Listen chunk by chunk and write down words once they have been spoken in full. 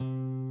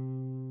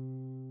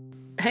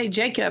Hey,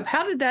 Jacob,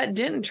 how did that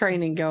dent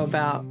training go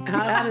about?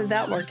 How did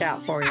that work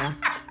out for you?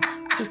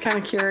 Just kind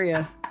of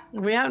curious.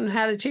 We haven't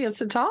had a chance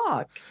to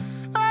talk.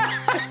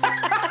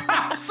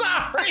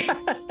 Sorry.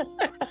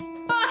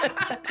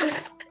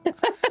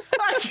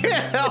 I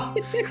can't help.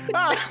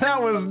 That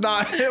was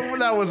not.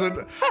 That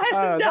wasn't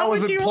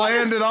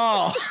planned at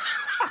all.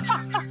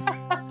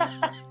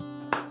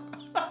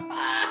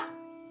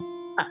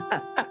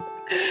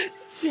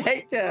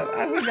 Jacob,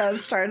 we gotta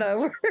start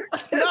over.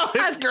 No,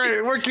 it's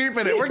great. We're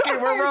keeping it. We're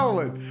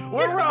rolling.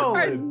 We're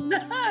rolling.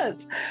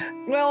 Nuts.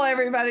 Well,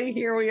 everybody,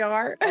 here we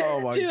are. Oh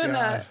my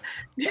God.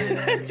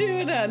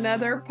 Doing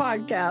another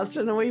podcast,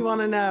 and we want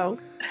to know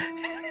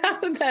how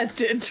did that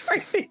did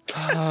training go?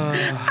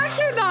 I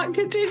cannot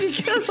continue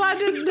because I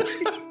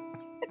didn't.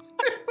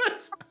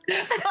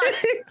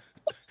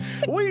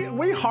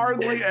 We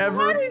hardly ever.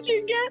 Why did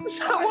you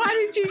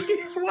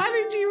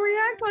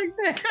react like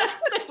that?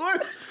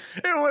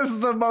 It was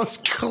the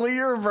most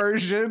clear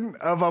version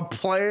of a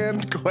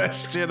planned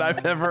question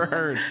I've ever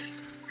heard.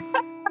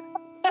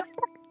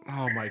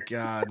 Oh my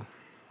God,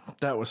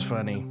 that was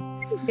funny.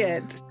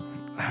 Good.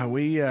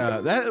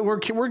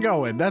 We're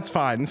going. That's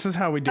fine. This is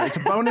how we do. It's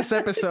a bonus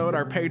episode.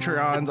 Our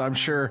Patreons, I'm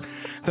sure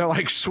they're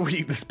like,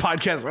 sweet. This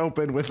podcast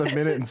opened with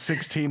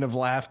 1:16 of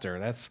laughter.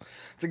 That's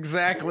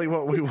exactly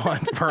what we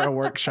want for a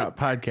workshop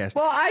podcast.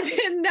 Well, I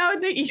didn't know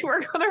that you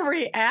were going to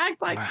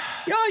react like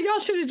y'all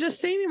should have just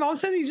seen him. All of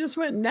a sudden, he just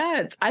went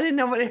nuts. I didn't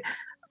know what.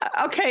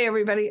 Okay,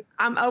 everybody,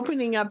 I'm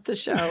opening up the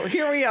show.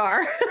 Here we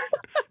are.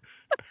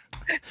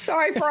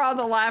 Sorry for all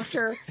the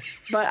laughter,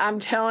 but I'm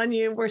telling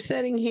you, we're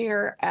sitting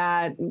here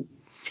at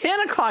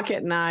 10 o'clock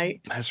at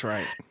night. That's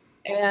right.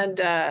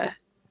 And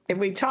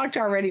we talked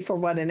already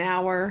for an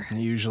hour?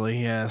 Usually,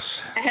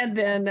 yes. And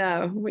then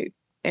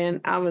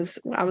I was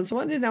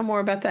wanting to know more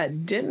about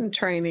that dent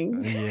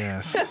training.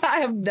 Yes. I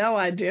have no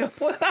idea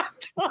what I'm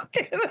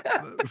talking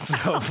about.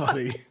 So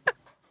funny.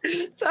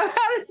 So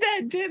how did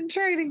that dent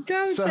training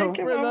go? So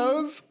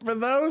for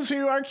those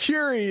who are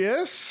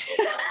curious,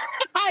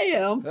 I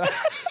am.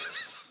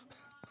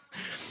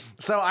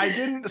 So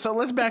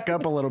let's back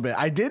up a little bit.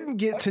 I didn't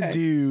get to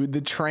do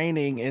the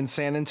training in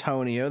San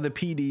Antonio, the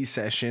PD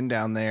session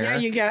down there.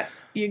 Yeah,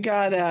 you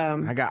got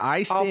I got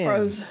iced all in.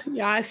 pros.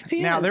 Yeah, iced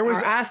in. Now there was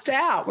iced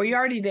out. Were you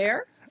already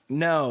there?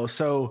 No,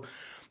 so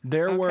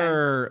there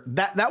were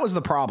that was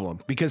the problem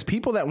because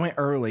people that went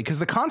early, because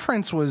the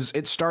conference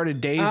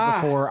started days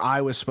before I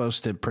was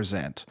supposed to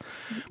present.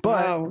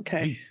 But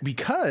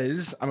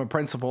because I'm a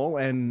principal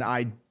and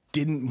I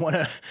didn't want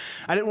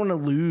to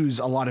lose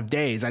a lot of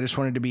days. I just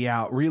wanted to be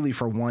out really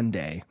for one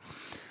day.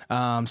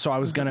 So I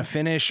was going to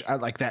finish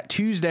like that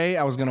Tuesday.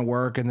 I was going to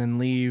work and then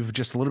leave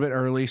just a little bit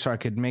early so I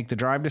could make the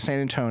drive to San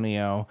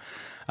Antonio,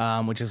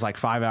 which is like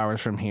 5 hours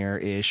from here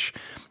ish.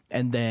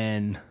 And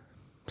then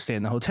stay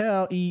in the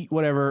hotel, eat,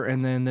 whatever.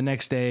 And then the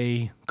next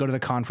day, go to the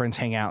conference,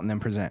 hang out, and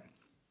then present.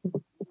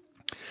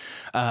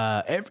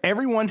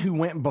 Everyone who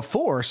went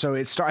before, so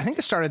I think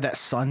it started that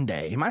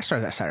Sunday. It might have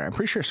started that Saturday. I'm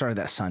pretty sure it started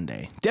that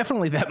Sunday.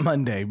 Definitely that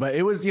Monday, but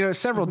it was, a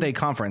several day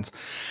conference.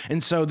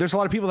 And so there's a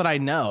lot of people that I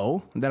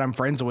know that I'm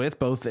friends with,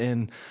 both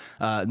in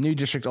new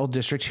district, old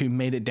district, who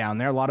made it down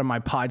there. A lot of my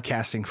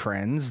podcasting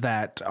friends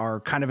that are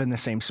kind of in the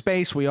same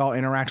space. We all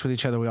interact with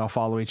each other. We all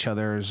follow each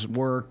other's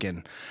work.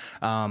 And,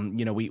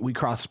 we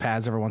cross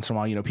paths every once in a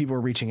while. People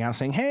are reaching out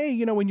saying,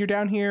 hey, when you're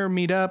down here,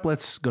 meet up.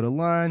 Let's go to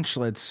lunch.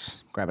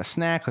 Let's grab a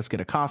snack. Let's get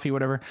a coffee,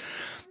 whatever.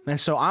 And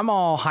so I'm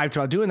all hyped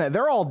about doing that.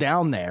 They're all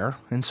down there.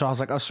 And so I was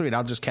like, oh, sweet.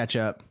 I'll just catch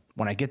up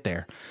when I get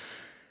there.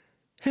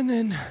 And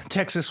then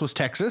Texas was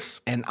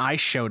Texas. And I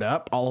showed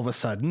up all of a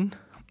sudden.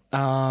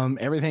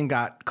 Everything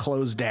got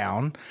closed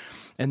down.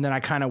 And then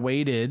I kind of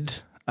waited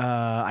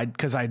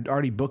because I'd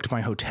already booked my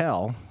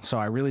hotel. So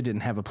I really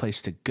didn't have a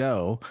place to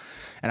go.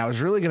 And I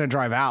was really going to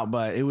drive out.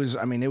 But it was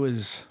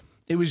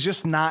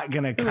just not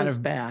going to kind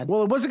of bad.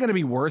 Well, it wasn't going to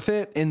be worth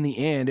it in the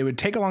end. It would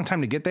take a long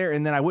time to get there.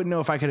 And then I wouldn't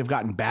know if I could have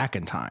gotten back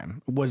in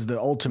time was the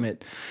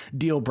ultimate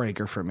deal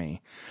breaker for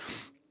me.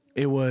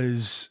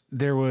 Getting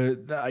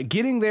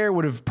there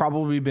would have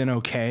probably been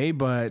okay.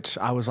 But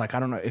I was like,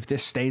 I don't know if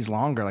this stays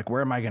longer, like,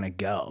 where am I going to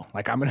go?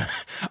 Like, I'm going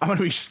to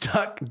be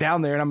stuck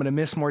down there and I'm going to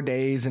miss more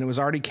days. And it was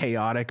already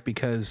chaotic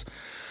because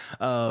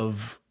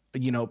of,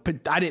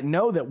 but I didn't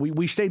know that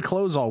we stayed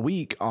closed all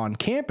week on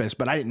campus,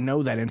 but I didn't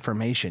know that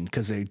information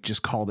because they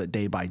just called it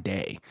day by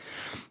day.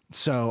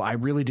 So I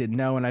really didn't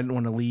know. And I didn't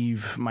want to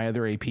leave my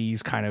other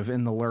APs kind of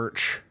in the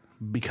lurch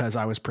because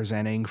I was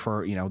presenting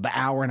for, the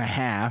hour and a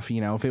half.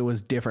 If it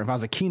was different, if I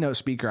was a keynote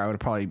speaker, I would have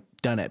probably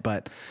done it,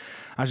 but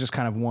I was just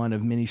kind of one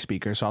of many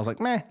speakers. So I was like,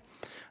 meh.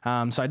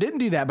 So I didn't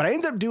do that, but I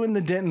ended up doing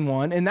the Denton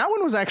one. And that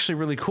one was actually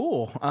really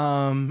cool.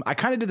 I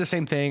kind of did the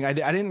same thing. I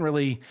didn't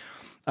really,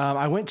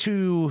 I went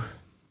to,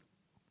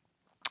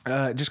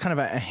 just kind of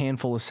a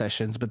handful of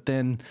sessions, but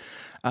then,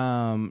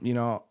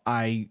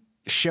 I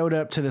showed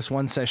up to this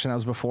one session that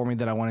was before me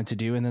that I wanted to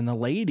do. And then the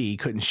lady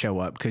couldn't show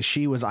up because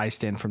she was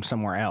iced in from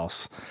somewhere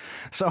else.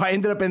 So I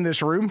ended up in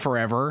this room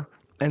forever.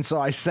 And so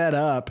I set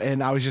up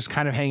and I was just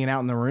kind of hanging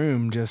out in the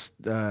room, just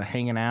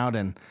hanging out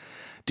and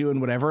doing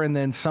whatever. And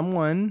then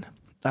someone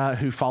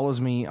who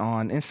follows me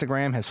on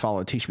Instagram has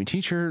followed Teach Me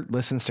Teacher,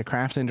 listens to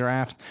Craft and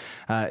Draft.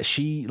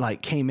 She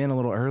like came in a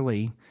little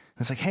early.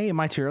 It's like, hey, am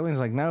I too early? And I was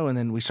like, no. And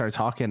then we started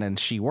talking, and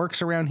she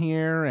works around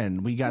here,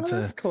 and we got to.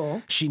 That's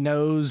cool. She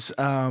knows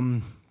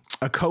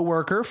a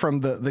coworker from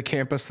the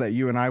campus that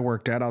you and I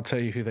worked at. I'll tell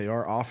you who they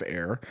are off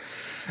air.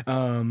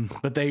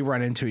 But they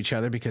run into each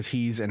other because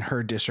he's in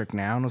her district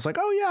now. And I was like,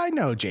 oh yeah, I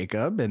know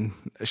Jacob. And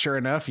sure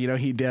enough,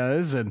 he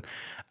does. And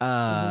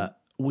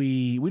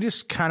we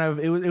just kind of,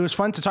 it was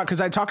fun to talk,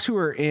 because I talked to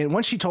her, and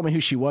once she told me who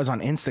she was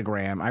on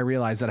Instagram, I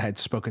realized that I had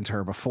spoken to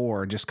her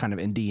before, just kind of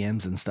in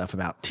DMs and stuff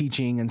about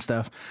teaching and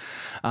stuff.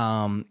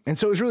 And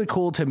so it was really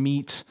cool to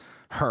meet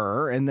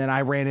her. And then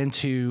I ran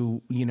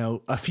into,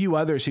 a few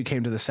others who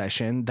came to the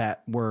session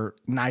that were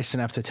nice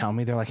enough to tell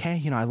me, they're like,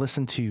 hey, I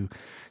listened to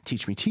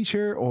Teach Me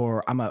Teacher,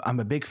 or I'm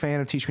a big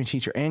fan of Teach Me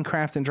Teacher and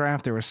Craft and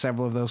Draft. There were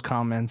several of those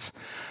comments,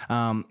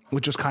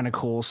 which was kind of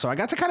cool. So I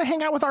got to kind of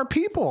hang out with our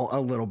people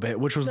a little bit,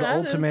 which was the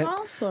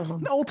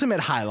ultimate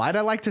highlight.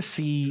 I like to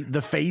see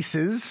the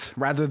faces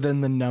rather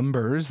than the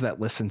numbers that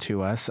listen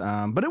to us.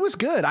 But it was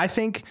good. I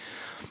think,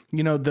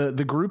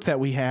 the group that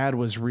we had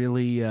was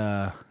really,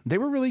 they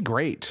were really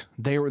great.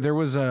 There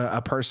was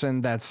a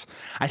person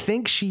I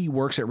think she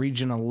works at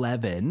Region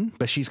 11,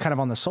 but she's kind of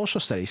on the social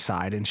studies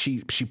side. And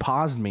she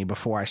paused me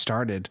before I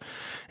started,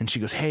 and she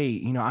goes, hey,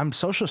 I'm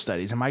social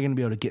studies. Am I going to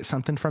be able to get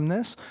something from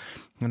this?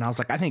 And I was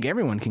like, I think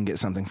everyone can get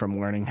something from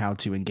learning how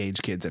to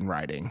engage kids in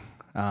writing.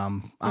 I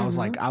was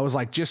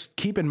like, just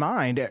keep in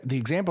mind, the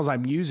examples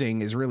I'm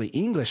using is really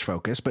English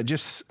focused, but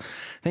just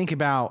think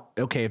about,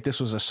 okay, if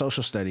this was a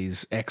social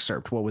studies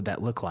excerpt, what would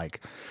that look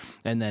like?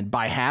 And then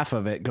by half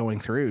of it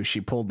going through,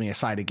 she pulled me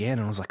aside again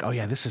and was like, oh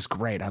yeah, this is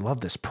great. I love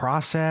this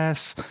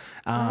process.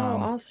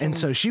 Awesome. And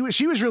so she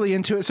was really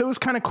into it. So it was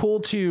kind of cool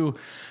to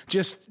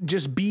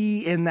just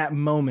be in that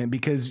moment,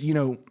 because,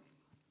 and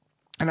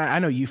I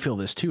know you feel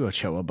this too,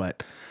 Ochoa,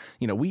 but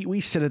we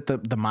sit at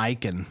the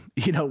mic, and,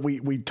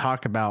 we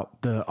talk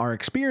about our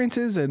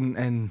experiences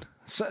and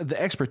so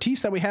the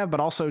expertise that we have, but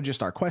also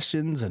just our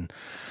questions. And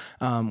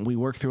we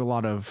work through a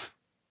lot of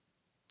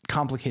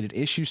complicated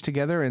issues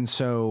together. And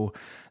so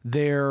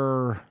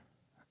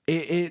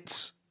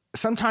it's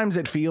sometimes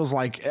it feels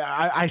like,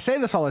 I say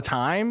this all the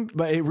time,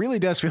 but it really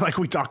does feel like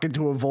we talk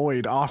into a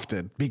void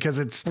often, because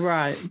it's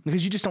right.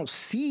 Because you just don't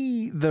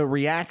see the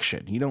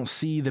reaction. You don't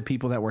see the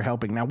people that we're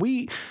helping. Now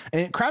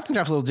and Craft and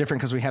Draft is a little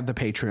different because we have the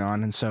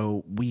Patreon. And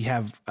so we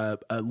have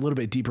a little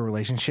bit deeper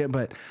relationship,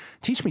 but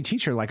Teach Me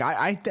Teacher, like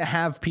I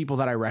have people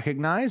that I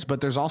recognize, but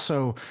there's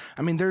also,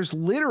 there's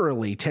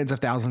literally tens of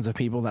thousands of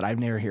people that I've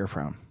never hear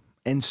from.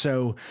 And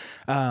so,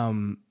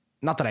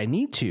 not that I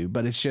need to,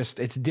 but it's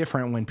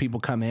different when people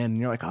come in and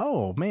you're like,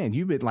 oh man,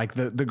 you've been like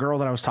the girl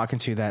that I was talking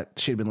to that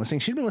she'd been listening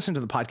to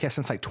the podcast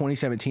since like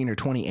 2017 or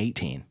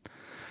 2018.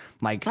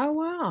 Like, oh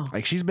wow.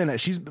 Like she's in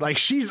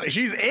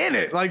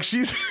it. Like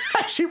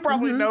she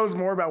probably knows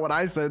more about what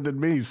I said than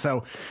me.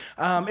 So,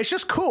 it's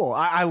just cool.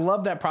 I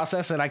love that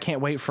process, and I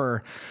can't wait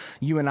for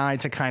you and I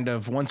to kind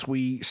of, once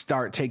we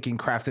start taking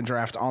Craft and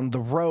Draft on the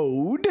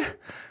road,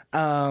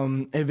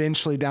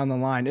 eventually down the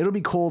line, it'll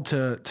be cool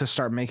to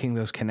start making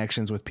those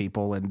connections with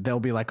people, and they'll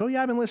be like, oh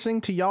yeah, I've been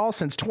listening to y'all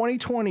since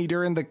 2020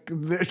 during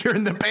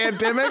the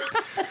pandemic.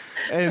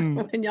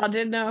 And when y'all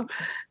didn't know,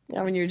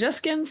 when you're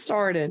just getting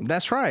started.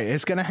 That's right.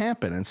 It's going to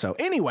happen. And so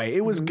anyway,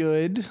 it was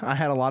good. I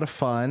had a lot of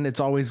fun. It's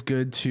always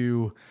good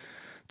to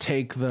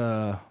take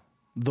the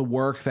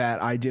work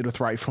that I did with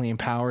Rightfully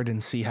Empowered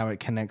and see how it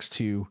connects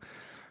to,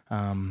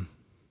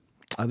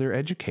 other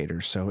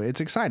educators. So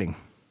it's exciting.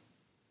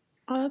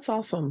 Oh, that's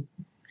awesome.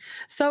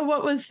 So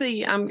what was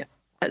the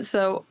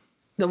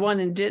one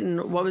in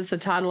Denton, what was the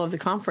title of the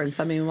conference?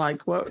 What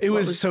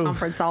was the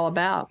conference all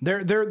about?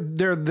 They're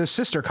the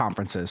sister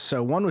conferences.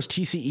 So one was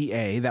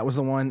TCEA. That was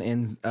the one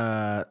in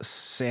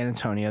San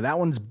Antonio. That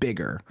one's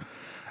bigger.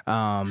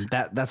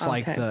 That's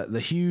like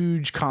the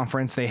huge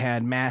conference. They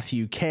had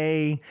Matthew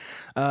K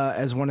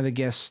as one of the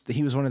guests.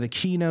 He was one of the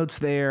keynotes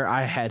there.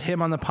 I had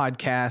him on the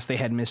podcast. They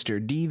had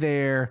Mr. D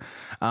there.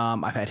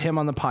 I've had him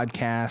on the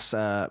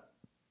podcast.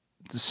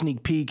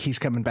 Sneak peek, he's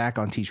coming back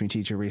on Teach Me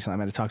Teacher recently. I'm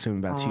going to talk to him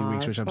in about 2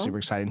 weeks, which I'm super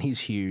excited. And he's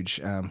huge.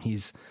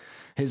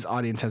 His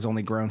audience has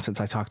only grown since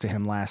I talked to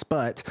him last.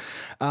 But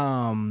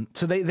so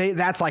they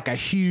that's like a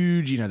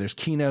huge, there's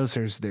keynotes,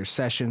 there's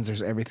sessions,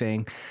 there's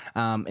everything.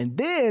 And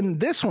then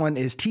this one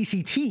is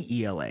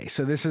TCT ELA.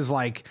 So this is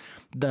like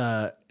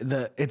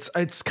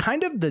it's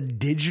kind of the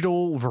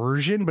digital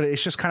version, but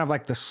it's just kind of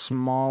like the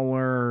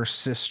smaller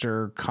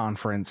sister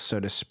conference,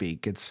 so to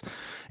speak.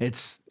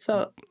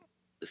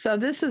 So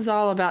this is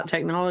all about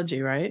technology,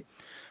 right?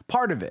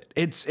 Part of it.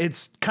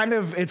 It's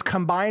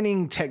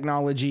combining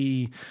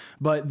technology,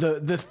 but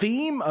the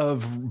theme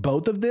of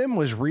both of them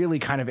was really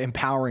kind of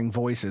empowering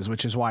voices,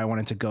 which is why I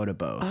wanted to go to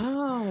both.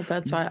 Oh,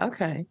 that's why.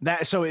 Okay.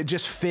 So it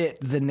just fit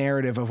the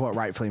narrative of what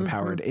Rightfully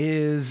Empowered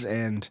is,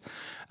 and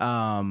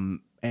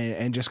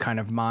and just kind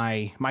of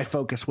my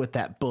focus with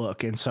that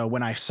book. And so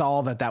when I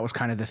saw that was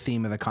kind of the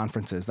theme of the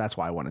conferences, that's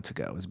why I wanted to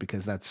go, is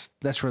because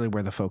that's really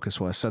where the focus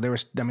was. So there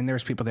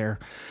was people there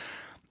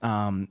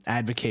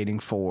advocating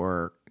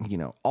for,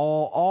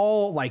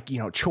 all like,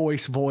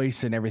 choice,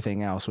 voice, and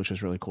everything else, which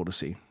was really cool to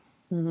see.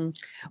 Mm-hmm.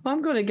 Well,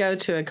 I'm going to go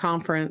to a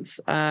conference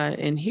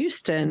in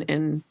Houston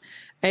in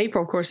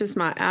April. Of course, it's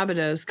my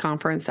Abydos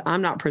conference.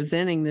 I'm not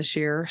presenting this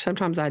year.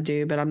 Sometimes I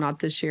do, but I'm not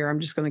this year.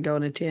 I'm just going to go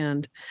and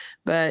attend.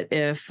 But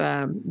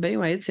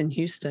anyway, it's in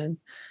Houston.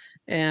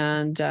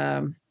 And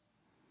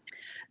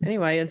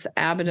anyway, it's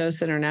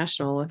Abydos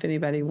International. If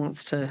anybody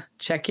wants to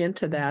check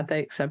into that, they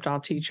accept all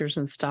teachers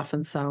and stuff.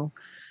 And so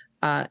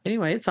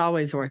anyway, it's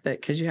always worth it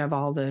because you have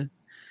all the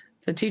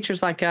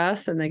teachers like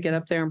us and they get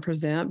up there and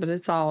present, but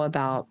it's all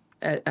about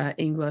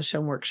English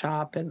and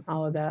workshop and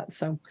all of that.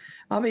 So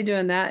I'll be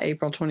doing that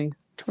April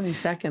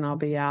 22nd. I'll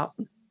be out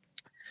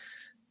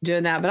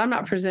doing that, but I'm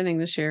not presenting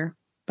this year.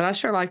 But I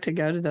sure like to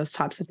go to those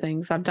types of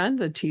things. I've done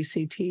the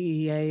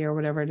TCTEA or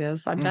whatever it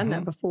is. I've done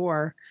that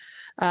before,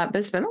 but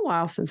it's been a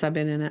while since I've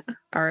been in it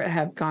or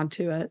have gone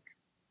to it.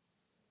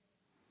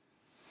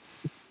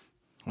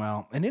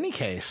 Well, in any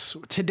case,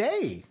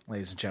 today,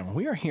 ladies and gentlemen,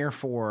 we are here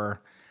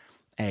for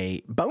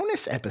a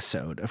bonus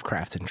episode of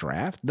Craft and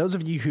Draft. Those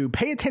of you who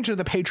pay attention to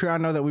the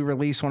Patreon know that we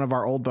released one of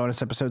our old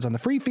bonus episodes on the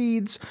free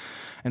feeds,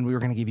 and we were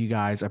going to give you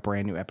guys a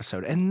brand new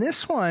episode. And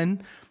this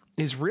one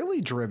is really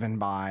driven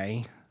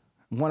by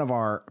one of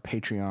our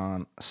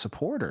Patreon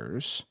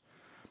supporters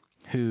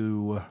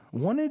who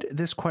wanted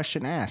this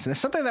question asked. And it's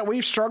something that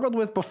we've struggled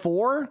with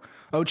before.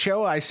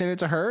 Ochoa, I sent it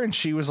to her, and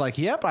she was like,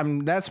 yep,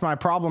 that's my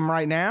problem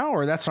right now,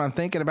 or that's what I'm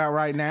thinking about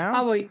right now.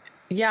 Oh, well,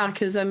 yeah,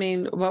 because,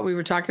 what we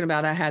were talking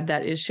about, I had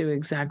that issue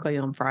exactly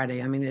on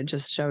Friday. It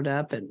just showed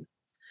up and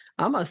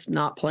almost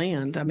not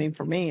planned.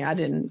 For me, I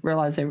didn't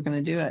realize they were going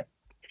to do it.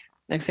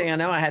 Next thing I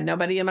know, I had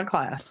nobody in my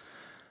class.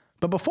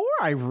 But before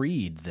I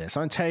read this,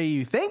 I'm going to tell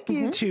you, thank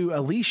you to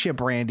Alicia,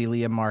 Brandy,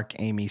 Leah, Mark,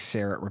 Amy,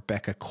 Sarah,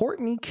 Rebecca,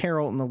 Courtney,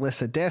 Carol,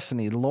 Melissa,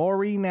 Destiny,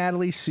 Lori,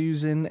 Natalie,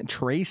 Susan,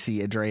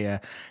 Tracy, Andrea,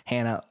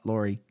 Hannah,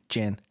 Lori,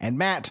 Jen, and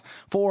Matt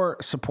for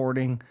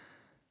supporting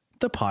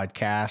the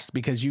podcast,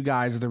 because you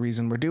guys are the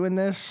reason we're doing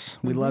this.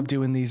 We love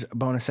doing these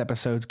bonus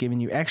episodes, giving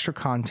you extra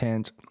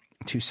content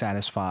to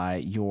satisfy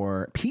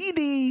your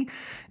PD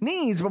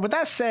needs. But with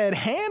that said,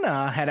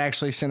 Hannah had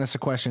actually sent us a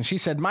question. She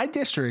said, my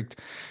district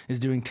is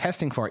doing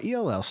testing for our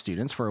ELL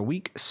students for a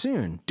week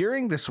soon.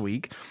 During this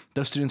week,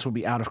 those students will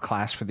be out of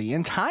class for the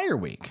entire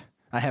week.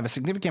 I have a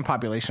significant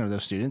population of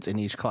those students in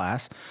each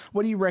class.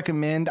 What do you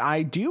recommend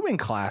I do in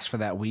class for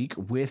that week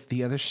with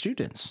the other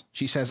students?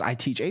 She says, I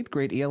teach 8th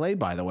grade ELA,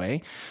 by the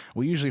way.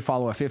 We usually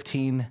follow a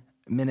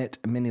 15-minute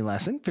mini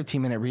lesson,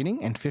 15-minute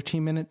reading, and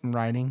 15-minute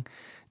writing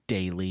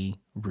daily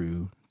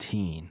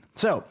routine.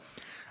 So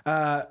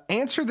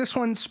answer this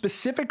one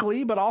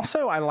specifically, but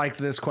also I liked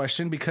this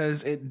question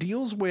because it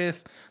deals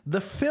with the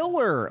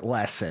filler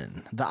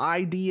lesson, the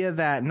idea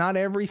that not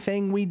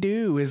everything we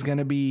do is going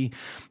to be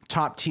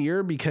top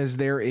tier because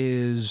there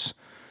is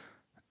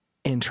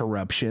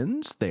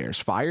interruptions, there's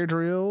fire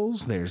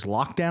drills, there's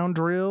lockdown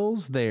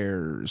drills,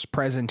 there's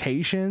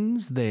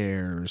presentations,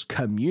 there's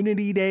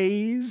community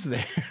days,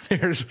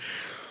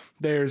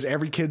 there's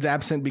every kid's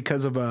absent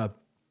because of a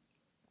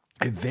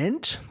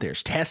event,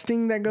 there's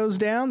testing that goes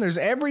down, there's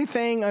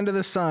everything under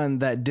the sun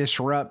that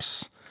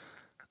disrupts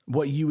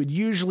what you would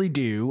usually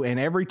do. And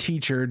every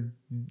teacher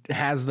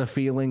has the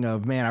feeling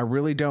of, man, I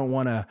really don't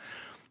want to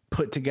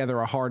put together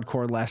a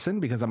hardcore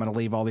lesson because I'm going to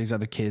leave all these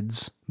other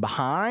kids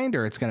behind,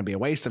 or it's going to be a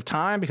waste of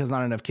time because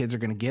not enough kids are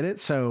going to get it.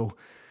 So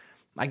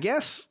I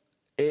guess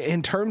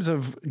in terms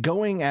of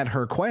going at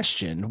her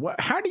question,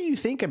 how do you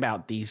think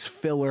about these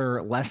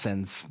filler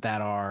lessons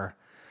that are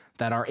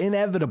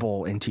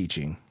inevitable in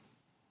teaching?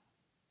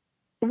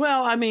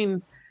 Well, I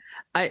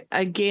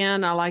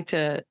like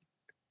to,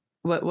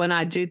 when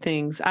I do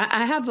things,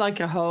 I have like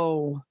a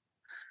whole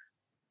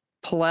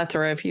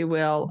plethora, if you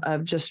will,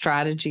 of just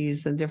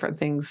strategies and different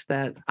things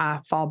that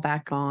I fall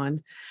back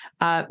on.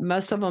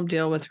 Most of them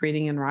deal with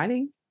reading and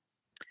writing,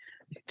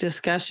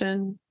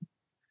 discussion,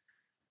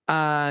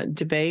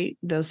 debate,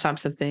 those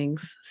types of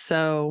things.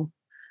 So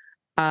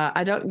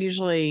I don't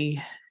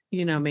usually,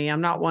 me,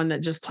 I'm not one that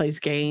just plays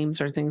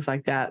games or things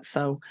like that.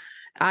 So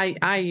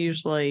I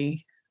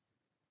usually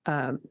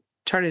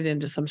turn it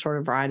into some sort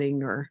of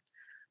writing or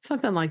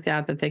something like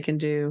that they can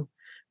do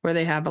where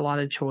they have a lot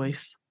of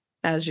choice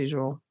as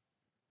usual.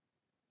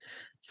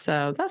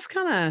 So that's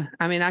kind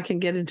of, I can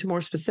get into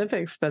more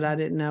specifics, but I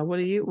didn't know. What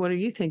are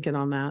you thinking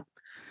on that?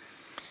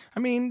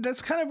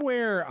 That's kind of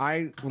where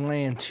I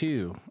land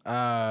too.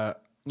 I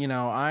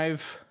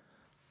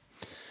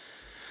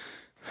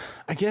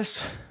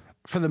guess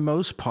for the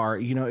most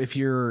part, if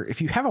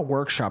you have a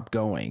workshop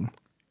going,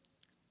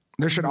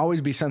 there should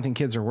always be something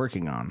kids are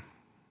working on.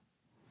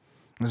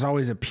 There's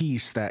always a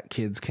piece that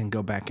kids can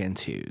go back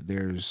into.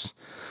 There's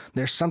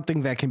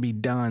something that can be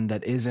done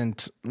that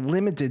isn't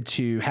limited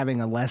to having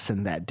a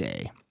lesson that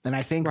day. And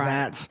I think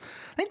that's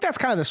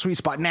kind of the sweet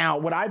spot. Now,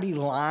 would I be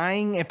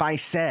lying if I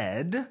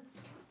said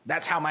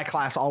that's how my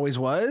class always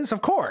was.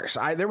 Of course,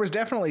 there was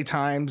definitely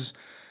times,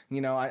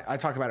 I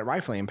talk about it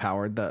Rightfully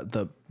Empowered,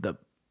 the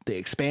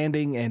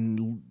expanding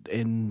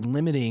and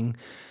limiting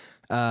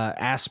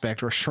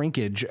aspect or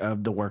shrinkage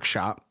of the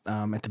workshop.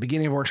 At the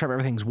beginning of workshop,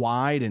 everything's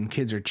wide and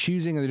kids are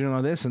choosing and they're doing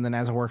all this. And then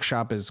as a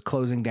workshop is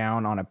closing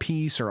down on a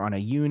piece or on a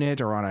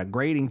unit or on a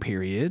grading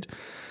period,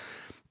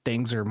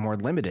 things are more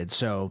limited.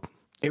 So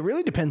it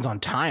really depends on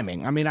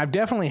timing. I mean, I've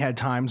definitely had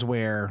times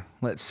where,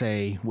 let's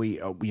say we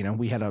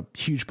had a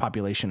huge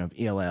population of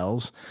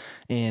ELLs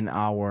in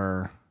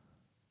our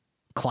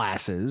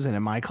classes and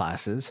in my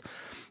classes.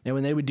 And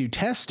when they would do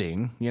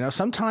testing,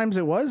 sometimes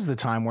it was the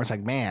time where it's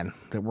like, man,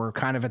 that we're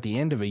kind of at the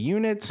end of a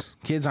unit.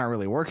 Kids aren't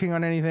really working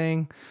on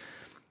anything.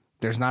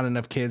 There's not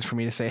enough kids for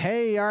me to say,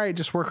 hey, all right,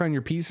 just work on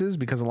your pieces,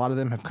 because a lot of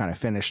them have kind of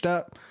finished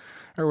up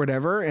or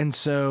whatever. And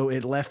so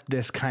it left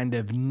this kind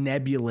of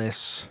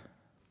nebulous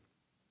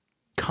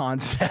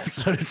concept,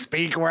 so to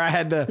speak, where I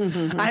had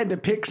to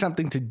pick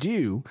something to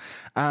do.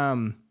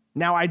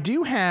 Now I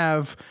do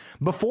have,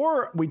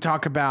 before we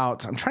talk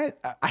about,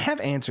 I have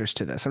answers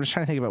to this. I'm just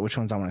trying to think about which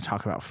ones I want to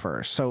talk about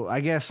first. So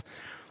I guess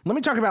let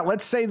me talk about,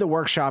 let's say the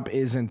workshop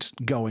isn't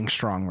going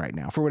strong right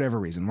now for whatever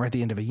reason. We're at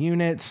the end of a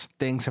unit.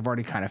 Things have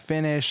already kind of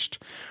finished.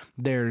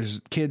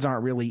 Kids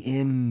aren't really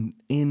in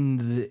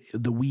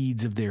the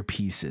weeds of their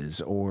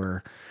pieces,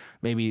 or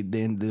maybe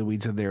in the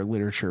weeds of their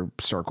literature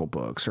circle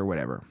books or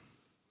whatever.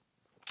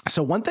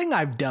 So one thing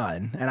I've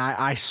done, and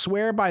I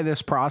swear by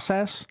this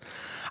process,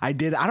 I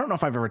don't know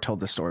if I've ever told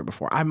this story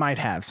before. I might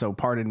have, so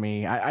pardon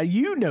me.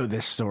 You know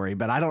this story,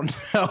 but I don't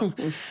know.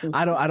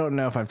 I don't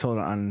know if I've told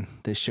it on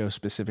this show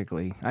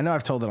specifically. I know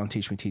I've told it on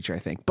Teach Me Teacher, I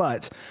think.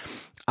 But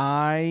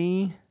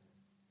my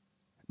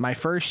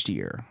first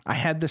year, I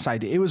had this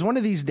idea. It was one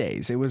of these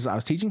days. I was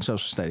teaching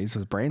social studies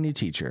as a brand new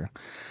teacher.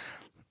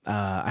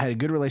 I had a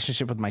good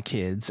relationship with my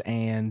kids,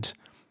 and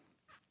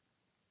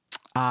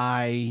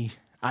I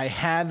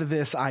had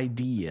this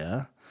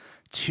idea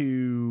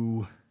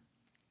to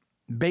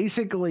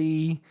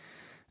basically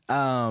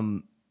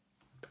talk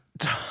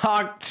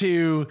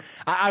to,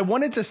 I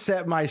wanted to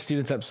set my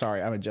students up.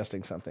 Sorry, I'm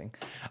adjusting something.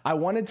 I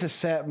wanted to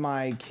set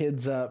my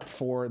kids up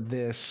for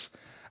this,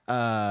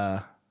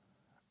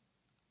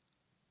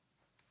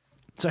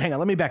 so hang on,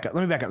 let me back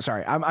up.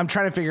 Sorry. I'm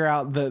trying to figure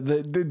out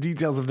the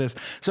details of this.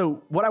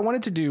 So what I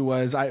wanted to do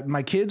was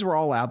my kids were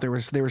all out. There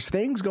was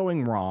things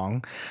going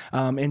wrong,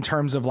 in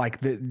terms of like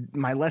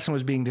my lesson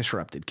was being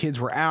disrupted. Kids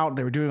were out,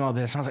 they were doing all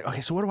this. And I was like,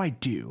 okay, so what do I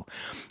do?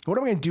 What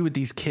am I going to do with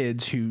these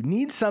kids who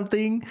need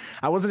something?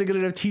 I wasn't a good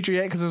enough teacher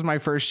yet because it was my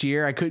first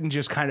year. I couldn't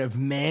just kind of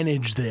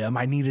manage them.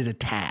 I needed a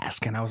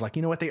task. And I was like,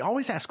 you know what? They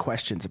always ask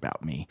questions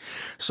about me.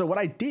 So what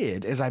I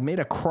did is I made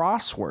a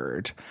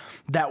crossword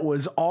that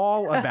was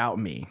all about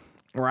me.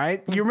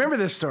 Right? You remember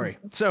this story.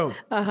 So,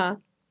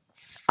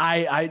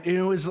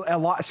 it was a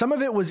lot. Some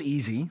of it was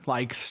easy,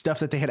 like stuff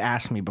that they had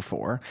asked me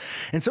before.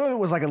 And some of it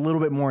was like a little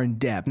bit more in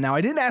depth. Now,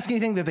 I didn't ask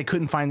anything that they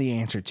couldn't find the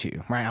answer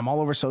to, right? I'm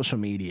all over social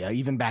media,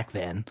 even back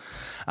then.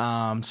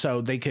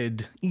 So they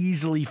could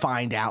easily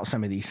find out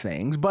some of these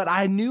things. But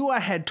I knew I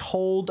had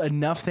told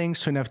enough things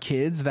to enough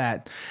kids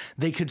that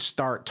they could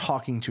start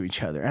talking to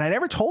each other. And I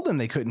never told them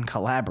they couldn't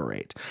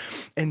collaborate.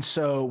 And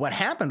so what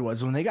happened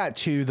was when they got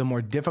to the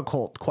more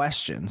difficult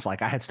questions,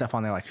 like I had stuff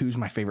on there like, who's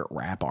my favorite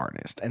rap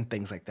artist and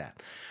things like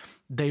that.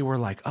 They were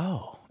like,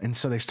 oh. And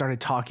so they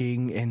started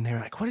talking and they were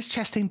like, what does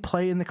Chastain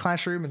play in the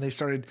classroom? And they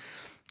started,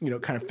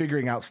 kind of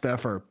figuring out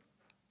stuff, or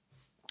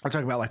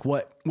talking about like,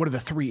 what are the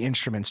 3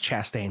 instruments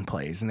Chastain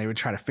plays? And they would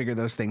try to figure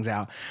those things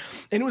out.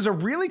 And it was a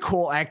really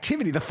cool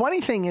activity. The funny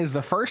thing is,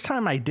 the first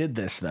time I did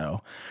this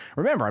though,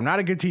 remember, I'm not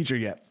a good teacher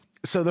yet.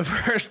 So the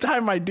first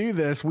time I do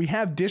this, we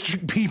have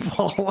district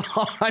people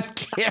on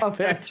campus. Oh,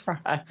 that's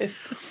right.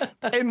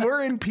 And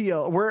we're in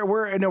PL.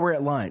 We're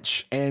at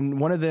lunch, and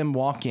one of them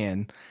walk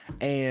in,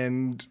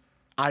 and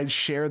I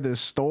share this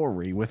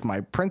story with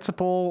my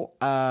principal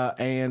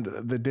and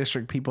the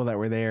district people that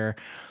were there,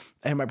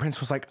 and my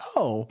principal's like,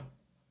 "Oh,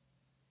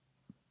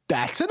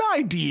 that's an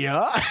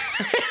idea."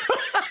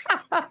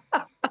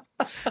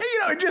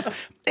 And, just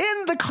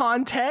in the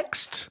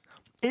context,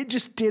 it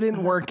just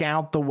didn't work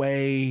out the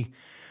way.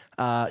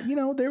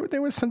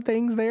 There was some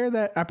things there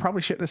that I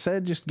probably shouldn't have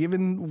said, just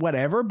given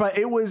whatever, but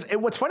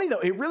what's funny though,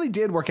 it really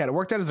did work out. It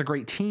worked out as a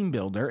great team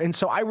builder. And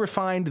so I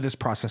refined this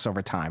process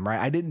over time, right?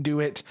 I didn't do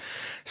it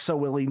so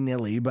willy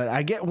nilly, but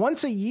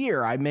once a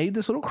year, I made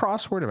this little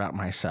crossword about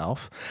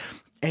myself.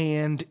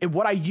 And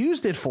what I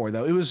used it for,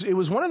 though, it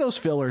was one of those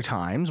filler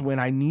times when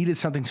I needed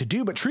something to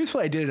do. But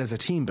truthfully, I did it as a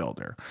team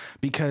builder,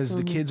 because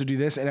the kids would do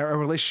this, and a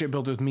relationship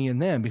builder with me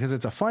and them, because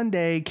it's a fun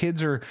day.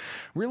 Kids are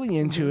really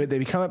into it. They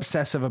become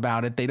obsessive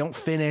about it. They don't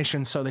finish.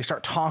 And so they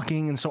start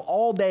talking. And so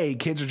all day,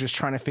 kids are just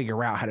trying to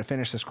figure out how to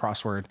finish this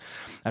crossword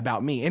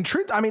about me. And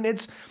truth, I mean,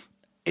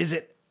 is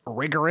it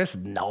rigorous?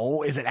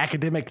 No. Is it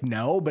academic?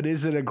 No. But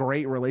is it a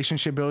great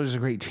relationship builder? Is it a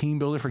great team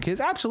builder for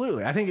kids?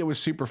 Absolutely. I think it was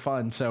super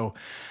fun. So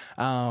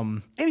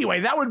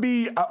anyway, that would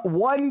be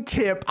one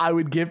tip I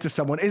would give to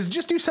someone, is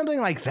just do something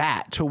like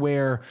that, to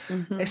where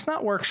it's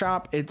not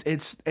workshop.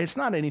 It's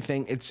not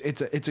anything. It's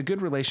a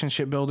good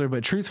relationship builder.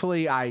 But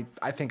truthfully, I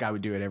think I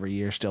would do it every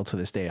year still to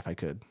this day if I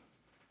could.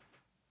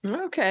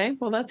 Okay,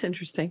 well, that's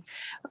interesting.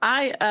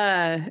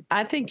 I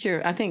think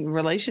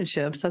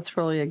relationships, that's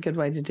really a good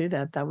way to do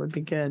that. That would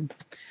be good.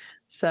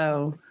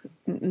 So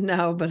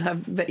no,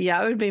 but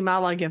yeah, it would be my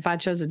luck if I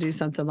chose to do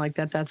something like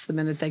that. That's the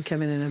minute they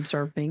come in and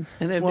observe me.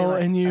 And it'd be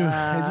like, and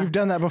you've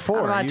done that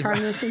before. I turn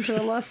this into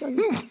a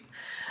lesson.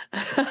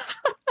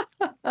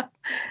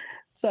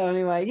 So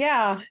anyway,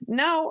 yeah,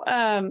 no,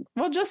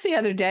 well, just the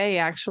other day,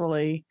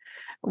 actually,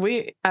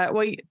 we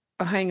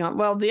hang on.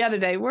 Well, the other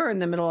day we're in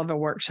the middle of a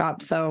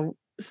workshop, so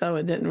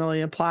it didn't really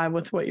apply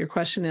with what your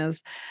question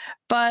is,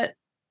 but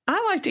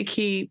I like to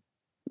keep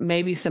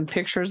maybe some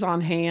pictures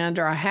on hand,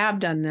 or I have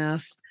done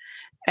this.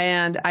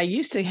 And I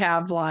used to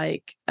have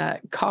like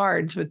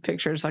cards with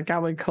pictures. Like I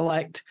would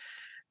collect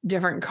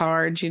different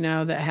cards,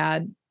 that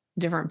had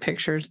different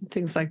pictures and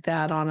things like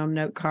that on them,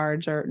 note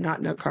cards, or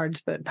not note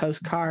cards, but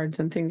postcards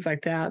and things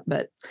like that.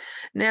 But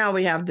now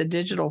we have the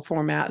digital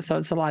format, so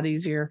it's a lot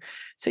easier.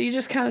 So you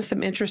just kind of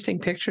some interesting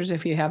pictures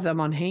if you have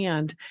them on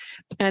hand.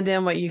 And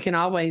then what you can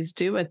always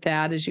do with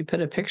that is you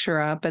put a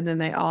picture up and then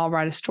they all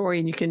write a story,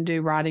 and you can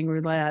do writing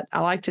roulette.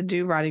 I like to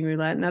do writing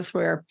roulette, and that's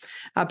where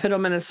I put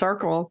them in a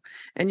circle,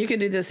 and you can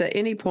do this at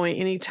any point,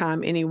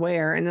 anytime,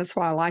 anywhere. And that's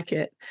why I like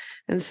it.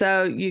 And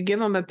so you give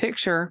them a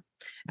picture,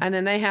 and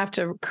then they have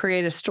to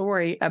create a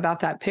story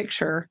about that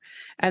picture.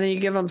 And then you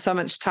give them so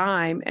much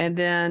time, and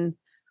then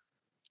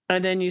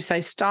you say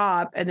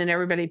stop, and then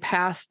everybody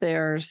pass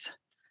their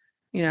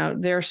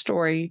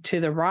story to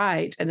the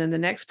right. And then the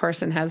next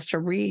person has to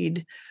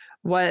read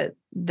what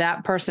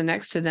that person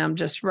next to them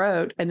just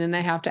wrote. And then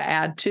they have to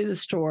add to the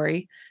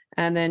story.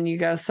 And then you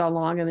go so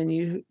long, and then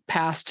you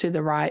pass to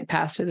the right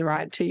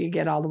till you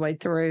get all the way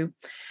through.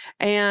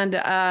 And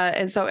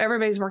so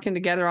everybody's working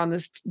together on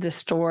this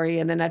story.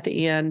 And then at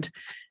the end,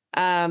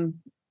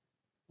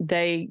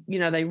 they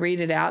read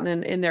it out, and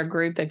then in their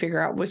group, they figure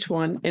out which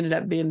one ended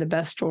up being the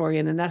best story.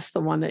 And then that's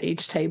the one that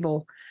each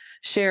table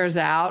shares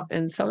out.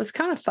 And so it's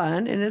kind of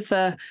fun, and it's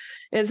a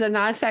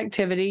nice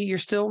activity. You're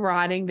still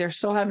writing. They're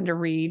still having to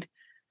read.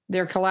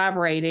 They're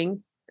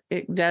collaborating.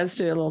 It does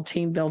do a little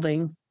team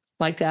building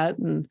like that.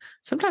 And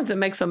sometimes it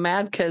makes them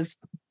mad because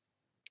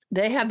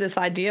they have this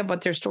idea of what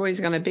their story is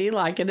going to be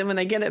like. And then when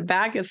they get it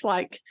back, it's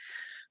like,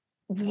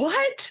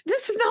 what?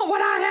 This is not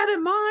what I had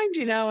in mind,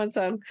 And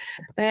so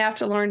they have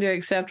to learn to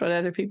accept what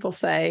other people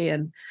say.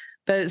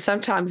 But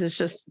sometimes it's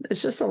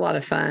just a lot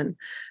of fun.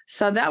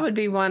 So that would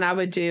be one I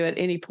would do at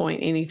any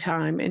point,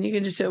 anytime. And you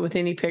can just do it with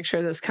any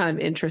picture that's kind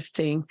of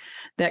interesting,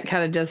 that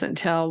kind of doesn't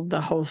tell the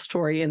whole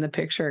story in the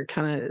picture. It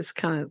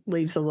kind of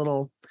leaves a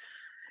little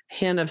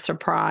hint of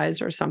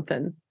surprise or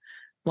something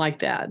like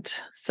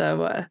that.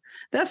 So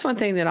that's one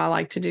thing that I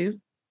like to do.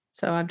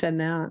 So I've done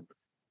that.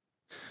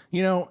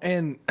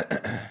 And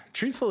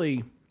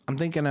truthfully, I'm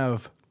thinking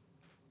of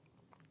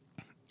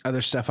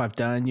other stuff I've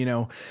done.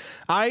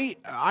 I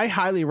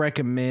highly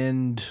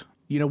recommend,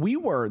 we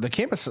were the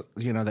campus,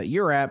 that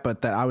you're at,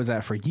 but that I was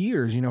at for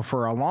years,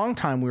 for a long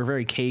time, we were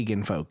very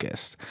Kagan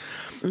focused.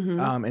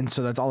 Mm-hmm. And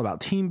so that's all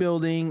about team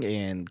building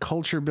and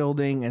culture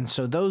building. And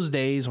so those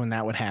days when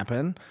that would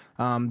happen,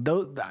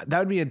 that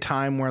would be a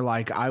time where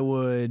I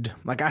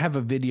have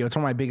a video. It's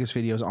one of my biggest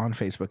videos on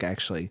Facebook,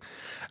 actually.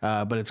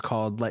 But it's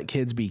called Let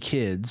Kids Be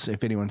Kids,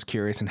 if anyone's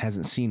curious and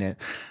hasn't seen it.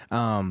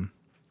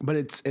 But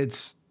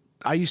it's,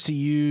 I used to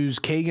use,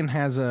 Kagan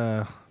has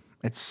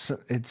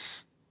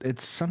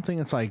it's something,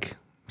 it's like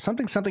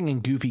something in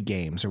Goofy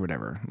Games or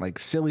whatever, like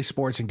silly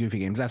sports and Goofy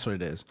Games. That's what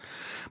it is.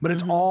 But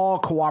it's all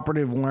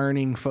cooperative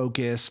learning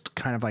focused,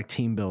 kind of like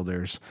team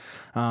builders.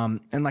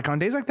 And like on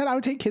days like that, I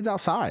would take kids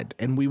outside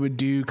and we would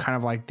do kind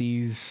of like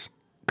these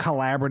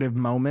collaborative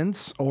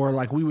moments, or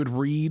like we would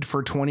read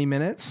for 20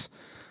 minutes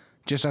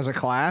just as a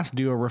class,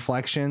 do a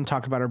reflection,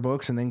 talk about our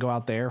books, and then go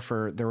out there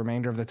for the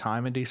remainder of the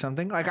time and do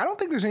something. Like, I don't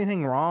think there's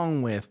anything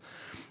wrong with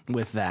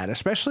that,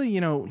 especially,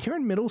 you're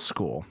in middle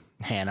school,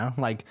 Hannah,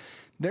 like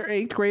they're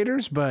 8th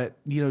graders, but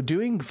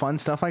doing fun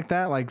stuff like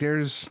that, like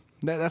that's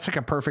like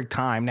a perfect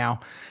time. Now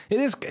it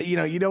is,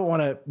 you don't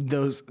want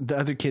the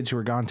other kids who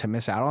are gone to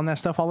miss out on that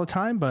stuff all the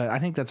time, but I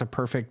think that's a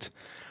perfect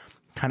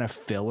kind of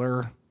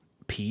filler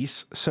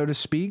piece, so to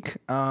speak.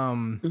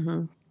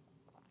 And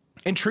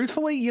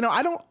truthfully,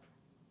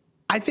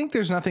 I think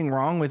there's nothing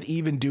wrong with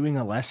even doing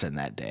a lesson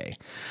that day.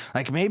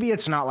 Like maybe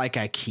it's not like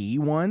a key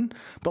one,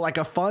 but like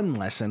a fun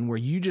lesson where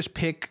you just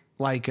pick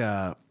like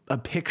a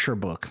picture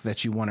book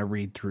that you want to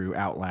read through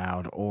out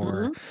loud,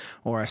 or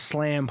a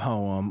slam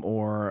poem,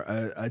 or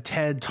a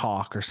TED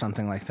talk or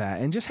something like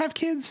that. And just have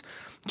kids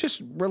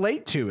just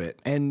relate to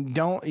it, and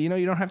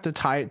you don't have to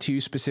tie it to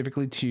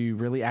specifically to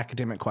really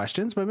academic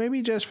questions, but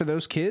maybe just for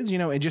those kids,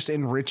 and just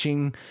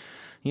enriching,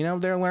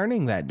 their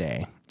learning that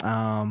day.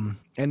 And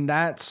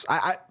that's,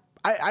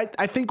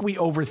 I think we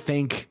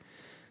overthink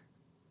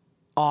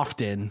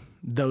often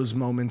those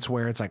moments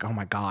where it's like, oh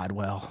my God,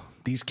 well,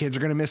 these kids are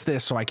going to miss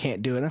this, so I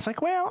can't do it. And it's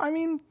like, well, I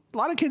mean, a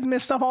lot of kids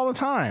miss stuff all the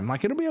time.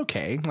 Like, it'll be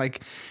okay.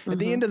 Like, at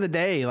the end of the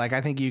day, like,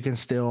 I think you can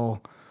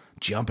still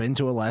jump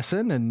into a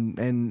lesson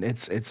and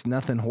it's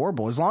nothing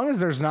horrible. As long as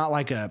there's not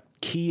like a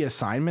key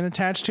assignment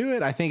attached to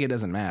it, I think it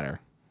doesn't matter.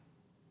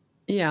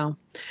 Yeah.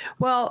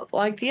 Well,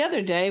 like the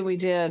other day we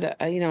did,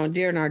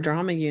 during our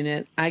drama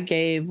unit, I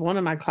gave one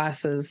of my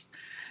classes,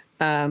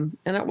 and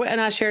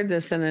I shared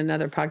this in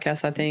another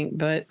podcast, I think,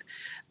 but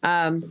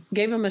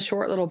gave them a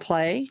short little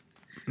play.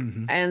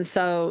 Mm-hmm.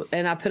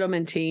 And I put them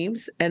in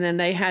teams, and then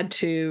they had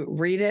to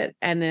read it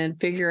and then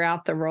figure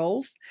out the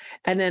roles.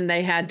 And then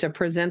they had to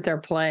present their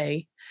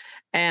play,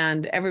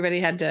 and everybody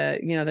had to,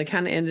 they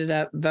kind of ended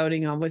up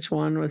voting on which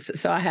one was.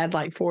 So I had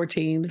like 4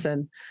 teams,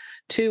 and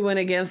 2 went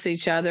against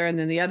each other, and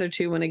then the other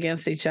 2 went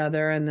against each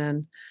other. And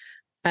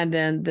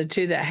then the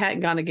 2 that hadn't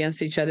gone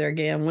against each other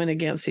again went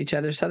against each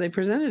other. So they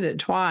presented it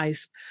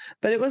twice,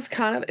 but it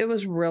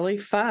was really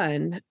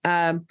fun.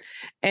 And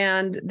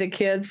the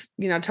kids,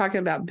 talking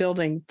about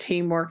building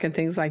teamwork and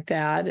things like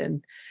that.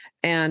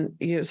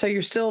 So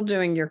you're still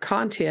doing your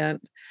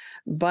content,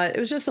 but it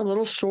was just a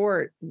little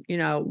short,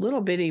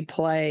 little bitty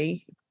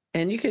play.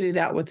 And you could do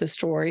that with the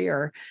story,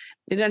 or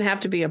it doesn't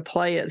have to be a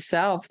play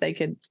itself. They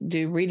could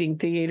do reading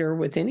theater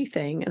with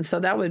anything. And so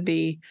that would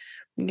be,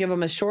 give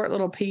them a short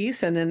little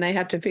piece, and then they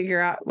have to figure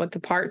out what the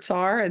parts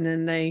are. And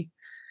then they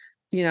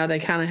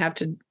kind of have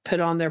to put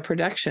on their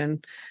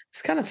production.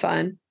 It's kind of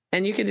fun.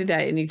 And you can do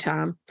that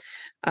anytime.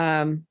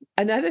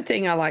 Another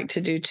thing I like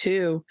to do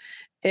too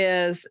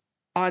is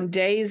on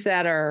days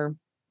that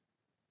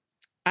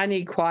I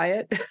need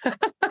quiet.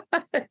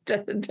 It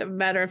doesn't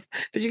matter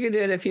but you can do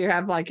it if you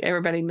have like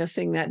everybody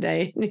missing that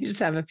day and you just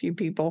have a few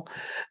people.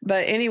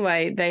 But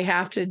anyway, they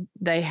have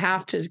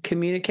to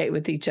communicate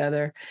with each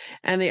other.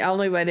 And the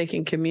only way they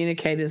can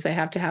communicate is they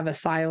have to have a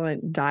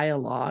silent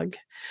dialogue.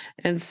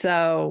 And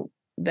so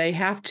they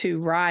have to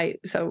write.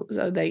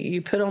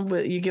 You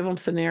give them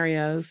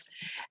scenarios,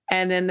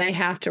 and then they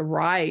have to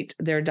write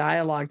their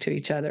dialogue to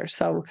each other.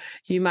 So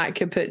you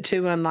could put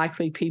 2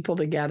 unlikely people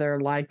together,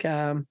 like,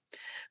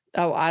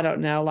 I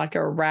don't know, like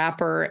a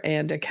rapper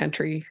and a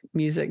country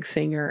music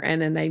singer.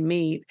 And then they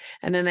meet,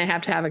 and then they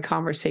have to have a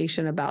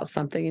conversation about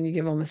something, and you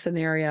give them a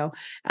scenario.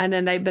 And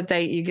then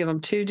you give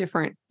them 2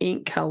 different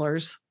ink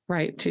colors,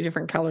 right? 2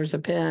 different colors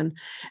of pen.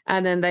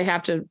 And then they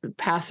have to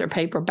pass their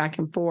paper back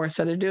and forth.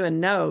 So they're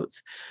doing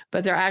notes,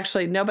 but they're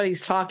actually,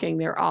 nobody's talking.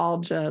 They're all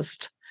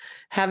just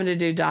having to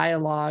do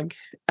dialogue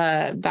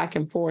back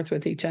and forth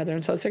with each other.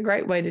 And so it's a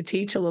great way to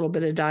teach a little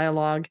bit of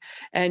dialogue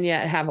and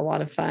yet have a lot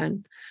of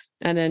fun.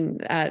 And then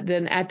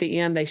at the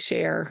end, they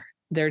share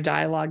their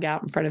dialogue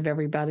out in front of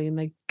everybody, and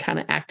they kind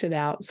of act it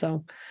out.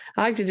 So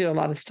I like to do a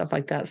lot of stuff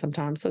like that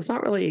sometimes. So it's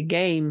not really a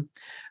game,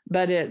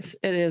 but it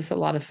is a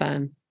lot of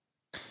fun.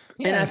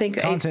 Yeah, and I think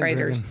 8th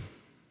graders.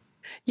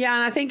 Yeah,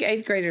 and I think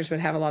 8th graders would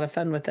have a lot of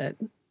fun with it.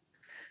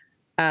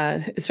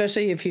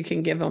 Especially if you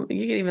can give them,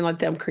 you can even let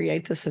them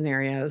create the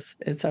scenarios.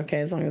 It's okay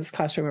as long as it's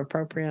classroom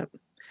appropriate.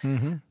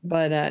 Mm-hmm.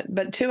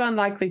 But 2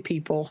 unlikely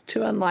people,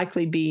 2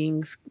 unlikely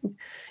beings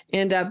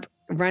end up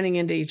running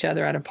into each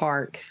other at a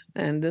park,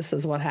 and this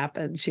is what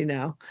happens,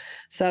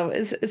 So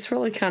it's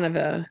really kind of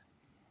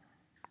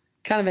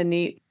a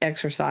neat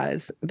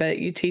exercise. But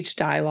you teach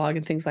dialogue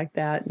and things like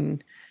that,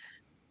 and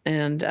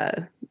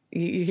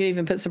you can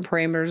even put some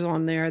parameters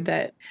on there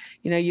that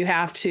you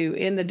have to,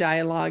 in the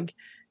dialogue,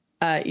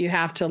 you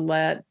have to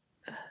let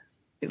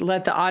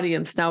the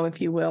audience know, if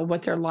you will,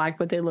 what they're like,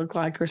 what they look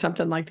like, or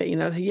something like that.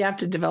 You have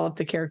to develop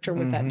the character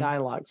with that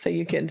dialogue. So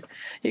you could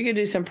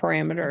do some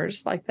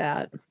parameters like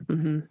that.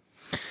 Mm-hmm.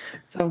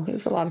 So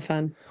it's a lot of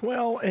fun.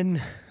 Well,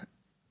 and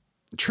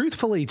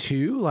truthfully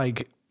too,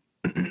 like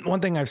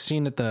one thing I've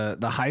seen at the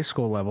high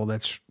school level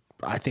that's,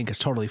 I think, is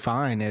totally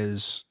fine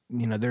is,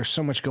 there's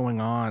so much going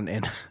on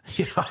in,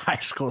 high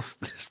school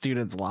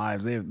students'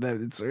 lives.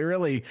 It's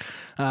really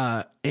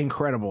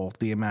incredible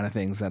the amount of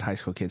things that high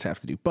school kids have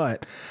to do.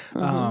 But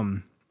a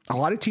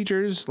lot of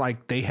teachers,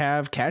 like, they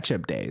have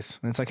catch-up days.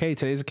 And it's like, hey,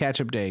 today's a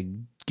catch-up day.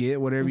 Get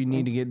whatever you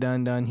need to get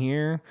done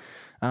here.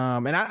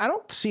 And I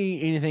don't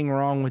see anything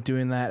wrong with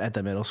doing that at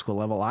the middle school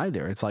level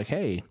either. It's like,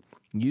 hey,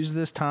 use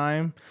this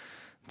time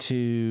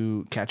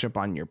to catch up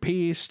on your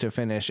piece, to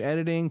finish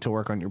editing, to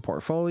work on your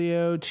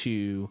portfolio,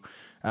 to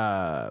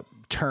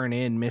turn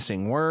in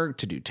missing work,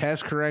 to do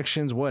test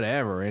corrections,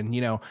 whatever. And,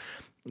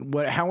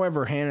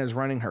 however Hannah's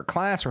running her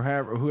class, or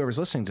whoever's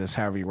listening to this,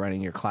 however you're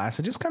running your class,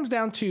 it just comes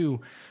down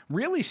to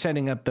really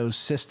setting up those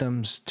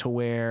systems to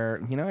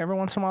where, every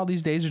once in a while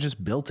these days are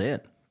just built in,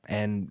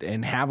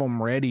 and have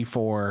them ready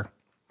for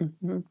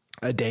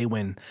a day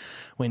when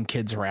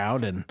kids are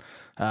out. And,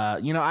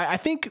 I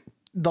think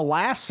the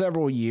last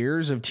several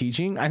years of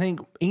teaching, I think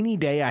any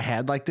day I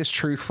had like this,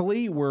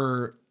 truthfully,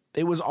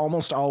 it was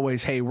almost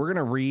always, hey, we're going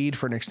to read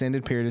for an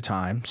extended period of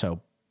time. So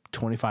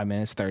 25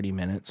 minutes, 30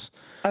 minutes.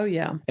 Oh,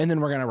 yeah. And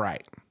then we're going to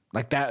write.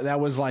 Like that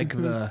was like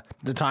the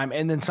time.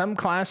 And then some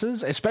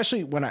classes,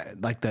 especially when I,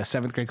 like the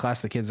 7th grade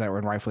class, the kids that were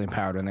in Rightfully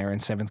Empowered when they were in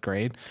 7th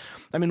grade.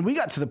 I mean, we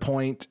got to the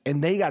point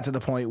and they got to the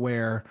point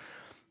where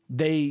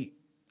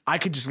I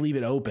could just leave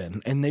it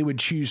open and they would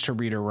choose to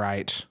read or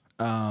write,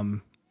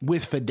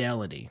 with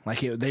fidelity. Like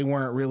they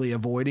weren't really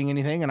avoiding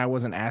anything and I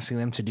wasn't asking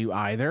them to do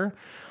either.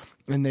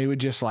 And they would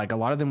just like, a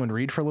lot of them would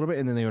read for a little bit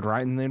and then they would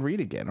write and then read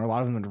again. Or a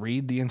lot of them would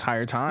read the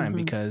entire time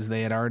because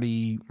they had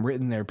already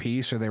written their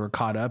piece or they were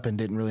caught up and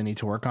didn't really need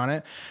to work on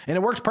it. And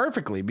it worked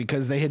perfectly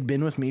because they had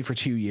been with me for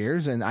 2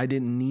 years and I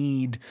didn't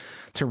need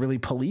to really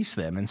police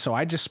them. And so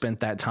I just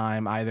spent that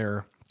time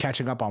either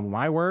catching up on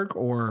my work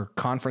or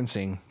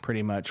conferencing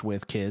pretty much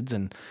with kids.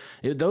 And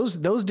those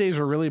days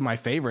were really my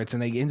favorites.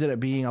 And they ended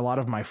up being a lot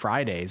of my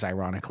Fridays,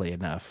 ironically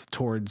enough,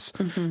 towards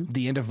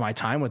the end of my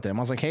time with them. I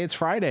was like, hey, it's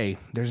Friday.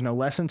 There's no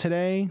lesson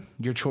today.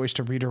 Your choice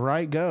to read or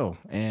write, go.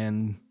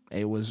 And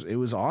it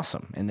was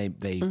awesome. And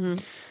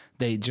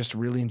they just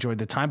really enjoyed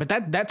the time, but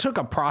that took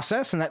a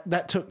process and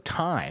that took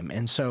time.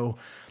 And so,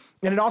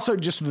 and it also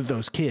just with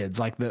those kids,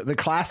 like the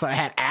class that I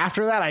had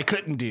after that, I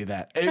couldn't do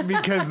that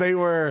because they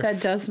were.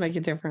 That does make a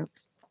difference.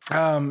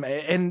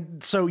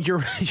 And so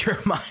your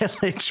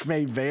mileage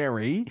may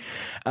vary,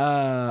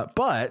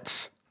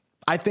 but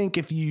I think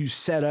if you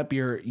set up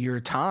your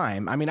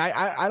time, I mean,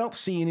 I don't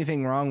see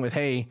anything wrong with,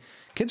 hey,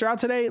 kids are out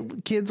today.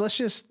 Kids,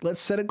 let's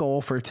set a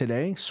goal for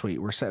today.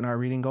 Sweet. We're setting our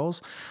reading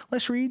goals.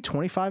 Let's read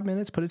 25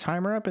 minutes, put a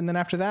timer up. And then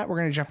after that, we're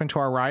going to jump into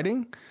our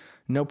writing.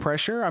 No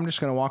pressure. I'm just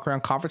going to walk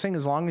around conferencing.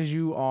 As long as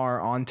you are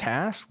on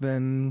task,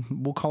 then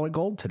we'll call it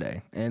gold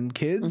today. And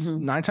kids,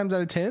 9 times out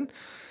of 10,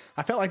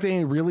 I felt like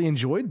they really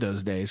enjoyed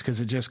those days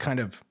because it just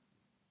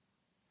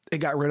it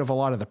got rid of a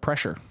lot of the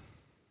pressure.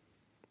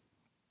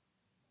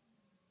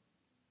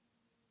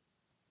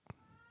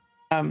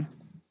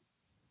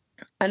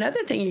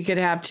 Another thing you could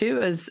have too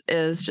is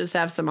just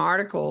have some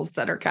articles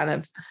that are kind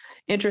of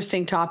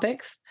interesting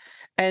topics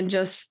and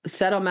just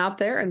set them out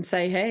there and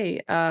say,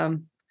 hey,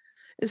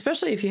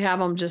 especially if you have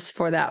them just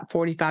for that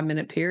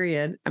 45-minute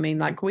period. I mean,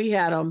 like we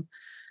had them,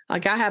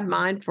 like I have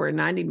mine for a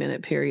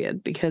 90-minute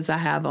period because I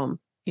have them,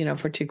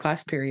 for 2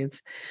 class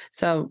periods.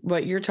 So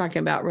what you're talking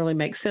about really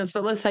makes sense.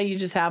 But let's say you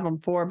just have them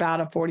for about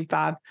a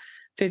 45,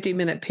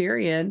 50-minute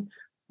period.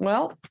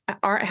 Well,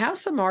 have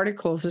some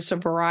articles, just a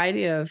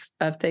variety of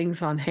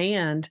things on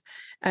hand,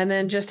 and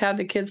then just have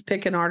the kids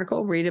pick an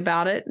article, read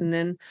about it, and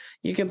then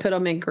you can put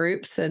them in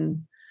groups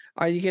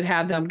or you could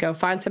have them go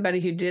find somebody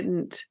who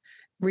didn't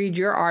read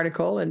your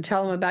article and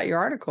tell them about your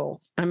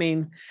article. I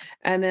mean,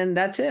 and then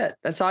that's it.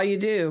 That's all you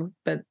do.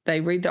 But they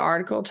read the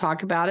article,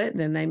 talk about it, and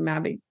then they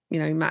might be,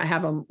 you might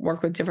have them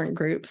work with different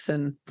groups.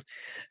 And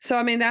so,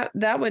 I mean,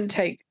 that wouldn't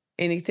take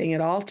anything at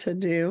all to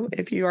do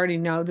if you already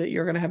know that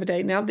you're going to have a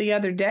date. Now, the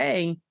other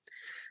day,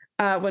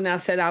 when I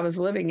said I was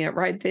living it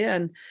right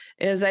then,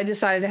 is I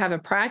decided to have a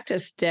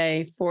practice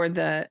day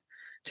to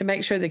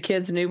make sure the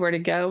kids knew where to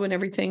go and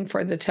everything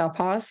for the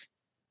Telpos.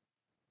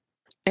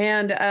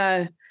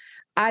 And,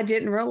 I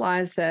didn't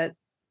realize that.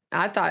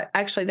 I thought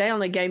actually they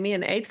only gave me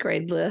an 8th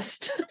grade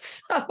list.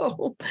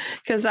 So,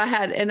 because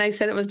and they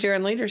said it was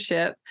during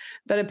leadership,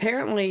 but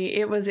apparently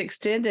it was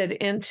extended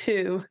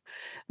into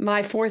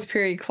my 4th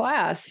period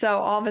class. So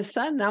all of a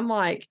sudden I'm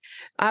like,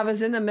 I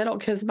was in the middle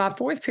because my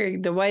 4th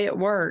period, the way it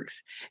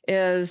works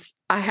is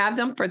I have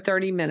them for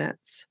 30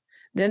 minutes.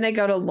 Then they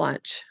go to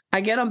lunch.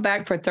 I get them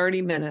back for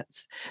 30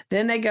 minutes.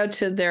 Then they go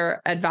to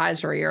their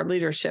advisory or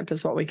leadership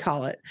is what we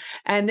call it.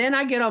 And then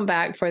I get them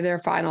back for their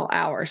final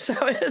hour. So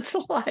it's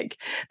like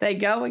they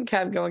go and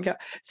come, go and come.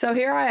 So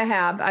here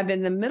I'm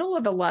in the middle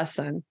of a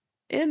lesson.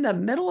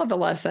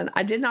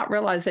 I did not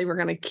realize they were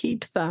going to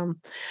keep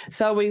them.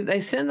 So they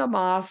send them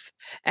off.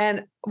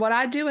 And what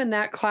I do in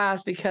that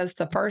class, because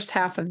the first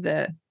half of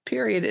the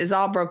period is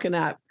all broken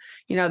up.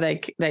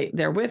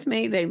 They're with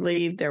me, they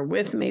leave, they're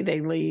with me,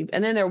 they leave.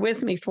 And then they're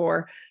with me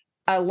for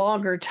a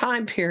longer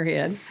time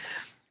period.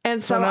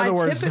 And so in other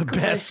words, the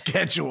best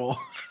schedule.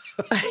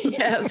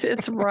 Yes,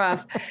 it's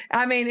rough.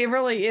 I mean, it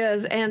really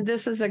is. And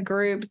this is a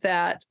group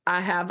that I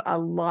have a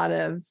lot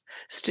of,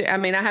 I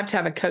have to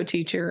have a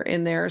co-teacher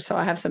in there. So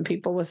I have some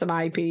people with some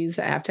IEPs.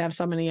 I have to have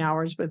so many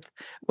hours with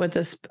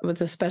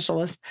a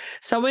specialist.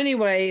 So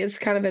anyway, it's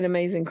kind of an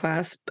amazing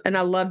class. And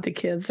I love the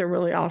kids. They're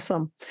really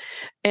awesome.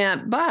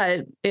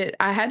 But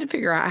I had to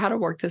figure out how to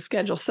work the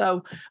schedule.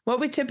 So what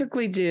we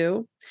typically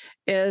do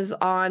is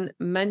on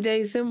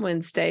Mondays and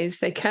Wednesdays,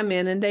 they come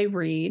in and they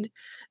read.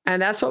 And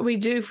that's what we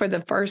do for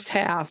the first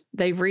half.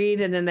 They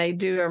read and then they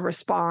do a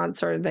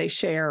response or they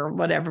share or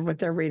whatever with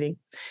their reading.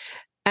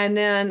 And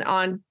then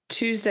on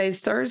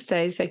Tuesdays,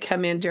 Thursdays, they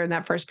come in during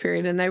that first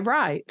period and they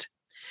write.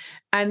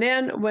 And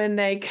then when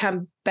they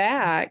come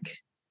back,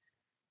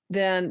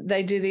 then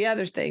they do the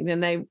other thing.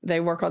 Then they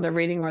work on the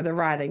reading or the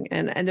writing.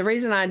 And the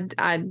reason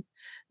I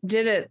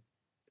did it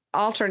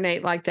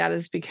alternate like that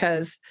is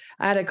because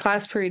I had a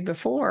class period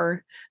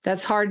before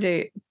that's hard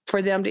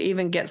for them to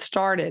even get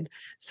started.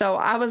 So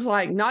I was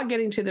like not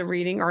getting to the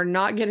reading or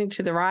not getting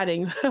to the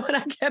writing when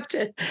I kept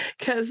it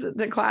because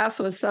the class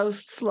was so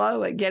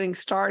slow at getting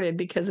started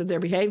because of their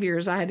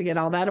behaviors. I had to get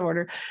all that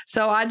order.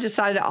 So I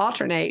decided to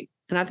alternate.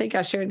 And I think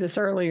I shared this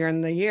earlier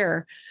in the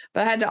year,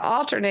 but I had to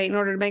alternate in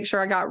order to make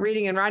sure I got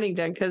reading and writing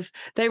done because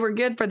they were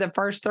good for the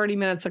first 30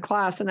 minutes of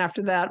class. And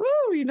after that,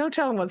 no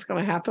telling what's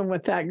going to happen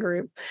with that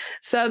group.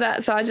 So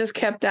I just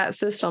kept that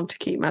system to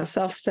keep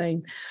myself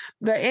sane.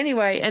 But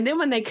anyway, and then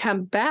when they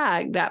come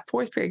back, that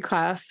fourth period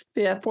class,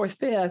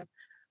 fifth,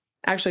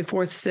 actually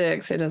fourth,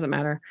 sixth, it doesn't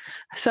matter.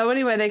 So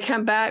anyway, they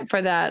come back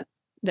for that.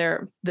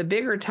 The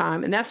bigger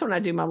time. And that's when I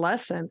do my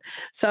lesson.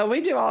 So we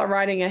do all our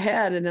writing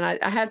ahead. And then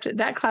I have to,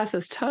 that class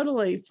is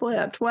totally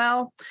flipped.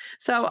 Well,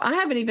 so I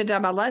haven't even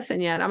done my lesson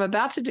yet. I'm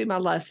about to do my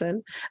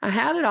lesson. I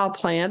had it all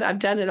planned. I've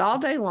done it all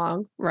day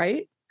long.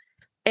 Right.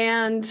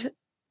 And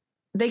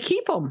they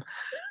keep them.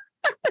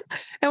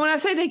 And when I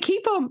say they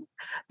keep them,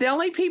 the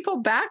only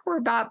people back were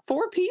about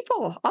 4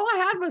 people. All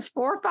I had was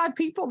 4 or 5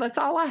 people. That's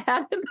all I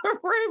had in the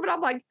room. And I'm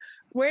like,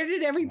 where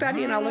did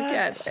everybody? And I look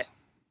at it.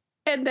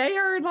 And they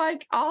are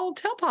like all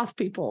Telpos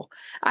people.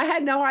 I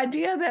had no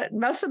idea that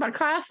most of my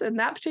class in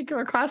that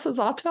particular class was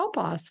all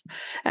Telpos.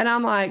 And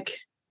I'm like,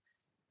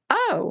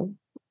 oh,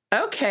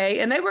 okay.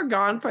 And they were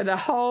gone for the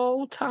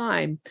whole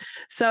time.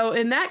 So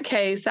in that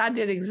case, I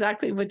did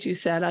exactly what you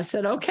said. I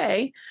said,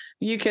 okay,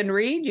 you can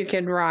read, you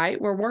can write.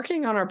 We're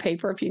working on our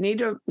paper. If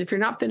you're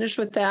not finished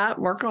with that,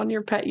 work on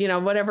your,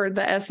 whatever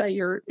the essay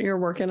you're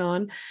working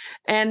on.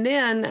 And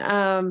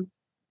then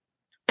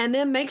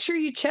make sure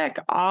you check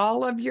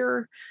all of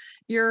your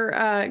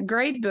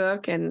grade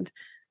book and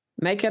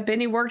make up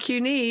any work you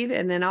need.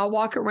 And then I'll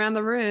walk around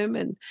the room.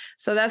 And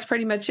so that's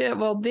pretty much it.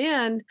 Well,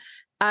 then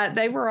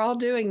they were all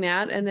doing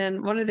that. And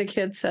then one of the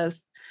kids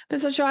says,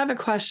 Ms. Ochoa, I have a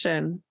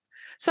question.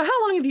 So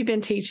how long have you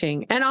been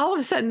teaching? And all of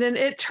a sudden, then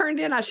it turned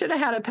in, I should have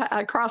had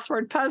a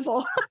crossword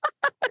puzzle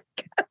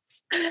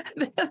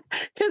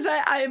because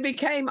it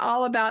became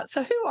all about,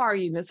 so who are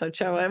you, Ms.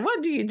 Ochoa? And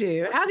what do you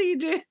do? How do you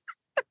do?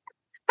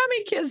 How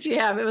many kids do you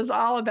have? It was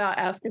all about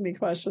asking me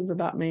questions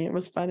about me. It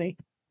was funny.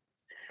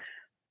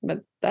 But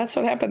that's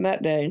what happened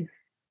that day.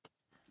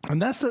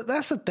 And that's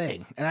the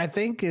thing. And I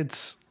think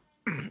it's,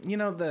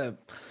 the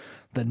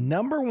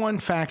number one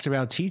fact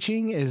about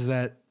teaching is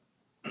that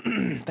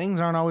things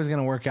aren't always going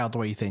to work out the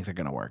way you think they're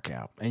going to work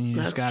out. And you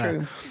just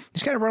gotta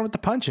run with the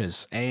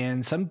punches.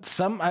 And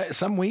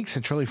some weeks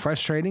it's really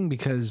frustrating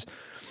because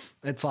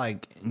it's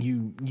like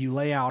you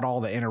lay out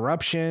all the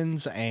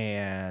interruptions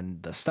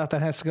and the stuff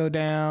that has to go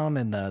down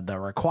and the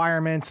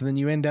requirements. And then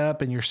you end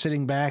up and you're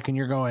sitting back and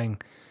you're going,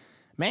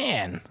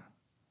 man,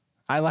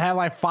 I have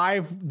like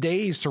 5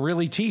 days to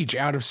really teach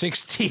out of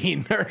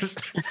 16.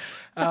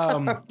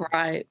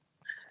 Right.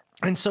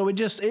 And so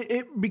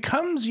it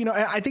becomes,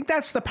 I think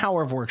that's the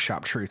power of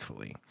workshop,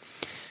 truthfully,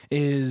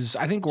 is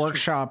I think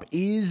workshop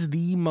is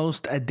the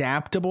most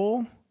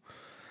adaptable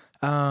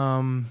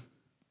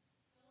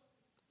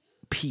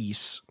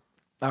piece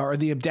or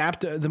the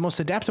most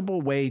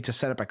adaptable way to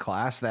set up a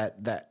class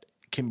that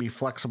can be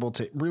flexible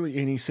to really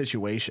any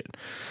situation,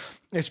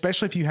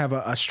 especially if you have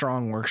a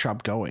strong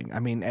workshop going. I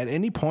mean, at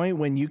any point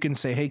when you can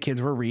say, hey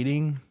kids, we're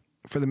reading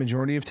for the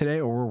majority of today,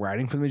 or we're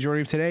writing for the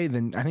majority of today,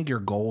 then I think you're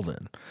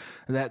golden.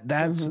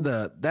 That's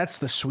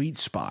the sweet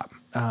spot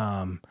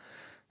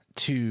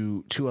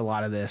to a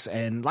lot of this.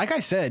 And like I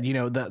said,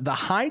 the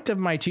height of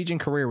my teaching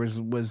career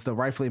was the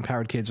Rightfully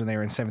Empowered kids when they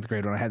were in 7th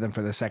grade, when I had them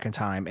for the second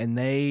time. And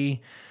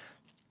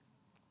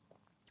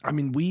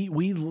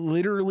we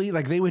literally,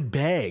 like, they would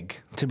beg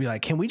to be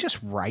like, can we just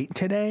write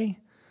today?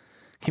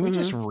 Can we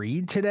just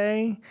read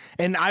today?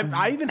 And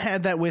I even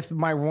had that with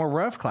my more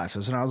rough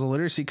classes when I was a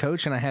literacy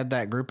coach and I had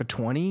that group of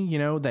 20,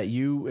 that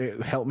you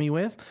helped me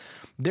with.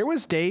 There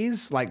was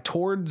days like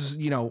towards,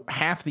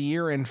 half the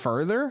year and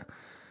further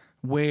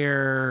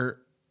where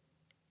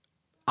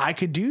I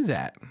could do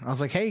that. I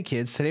was like, hey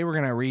kids, today we're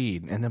going to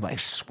read. And they're like,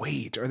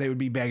 sweet. Or they would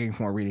be begging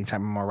for more reading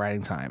time and more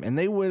writing time. And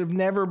they would have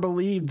never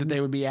believed that they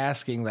would be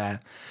asking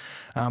that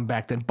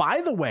back then.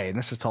 By the way, and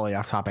this is totally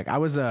off topic. It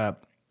was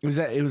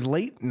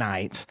late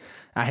night.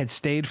 I had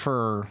stayed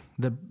for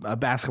a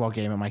basketball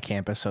game at my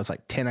campus. So it's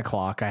like 10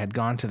 o'clock. I had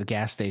gone to the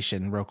gas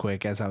station real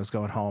quick as I was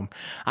going home.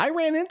 I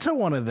ran into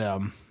one of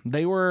them.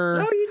 They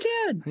were, oh, you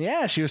did?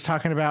 Yeah. She was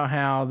talking about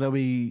how they'll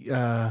be,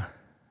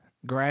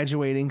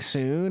 graduating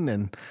soon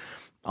and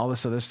all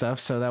this other stuff.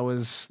 So that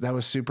was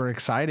super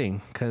exciting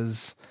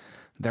because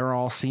they're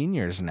all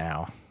seniors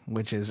now,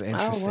 which is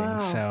interesting. Oh, wow.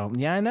 So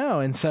yeah, I know.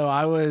 And so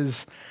I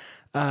was,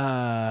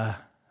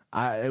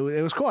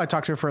 it was cool. I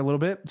talked to her for a little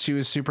bit. She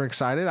was super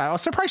excited. I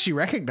was surprised she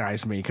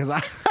recognized me because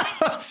I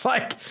was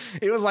like,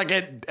 it was like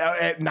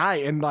at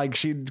night and like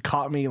she'd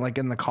caught me like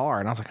in the car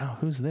and I was like, oh,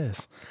 who's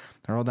this?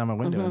 I rolled down my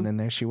window and then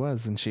there she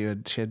was and she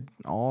had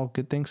all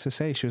good things to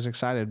say. She was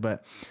excited,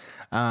 but,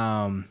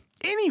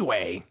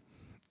 anyway,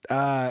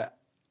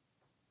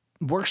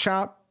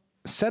 workshop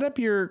set up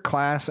your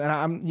class. And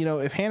I'm,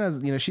 if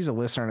Hannah's, she's a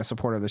listener and a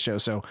supporter of the show,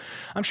 so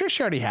I'm sure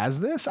she already has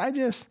this. I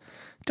just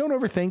don't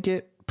overthink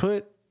it.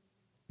 Put,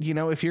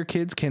 if your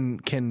kids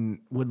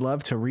would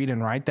love to read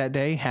and write that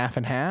day, half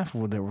and half,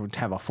 would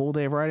have a full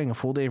day of writing, a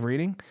full day of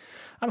reading.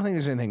 I don't think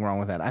there's anything wrong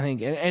with that. I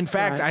think, in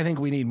fact, right. I think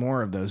we need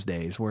more of those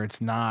days where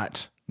it's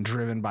not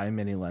driven by a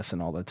mini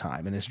lesson all the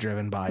time, and it's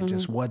driven by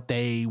just what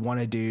they want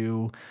to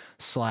do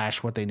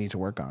 / what they need to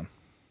work on.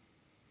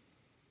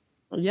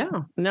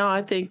 Yeah, no,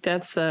 I think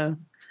that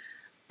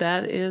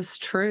is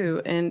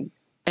true. And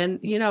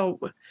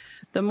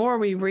the more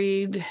we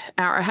read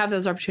or have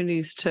those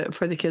opportunities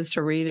for the kids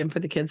to read and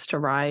for the kids to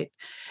write,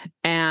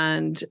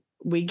 and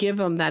we give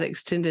them that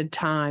extended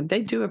time,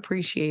 they do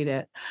appreciate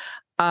it.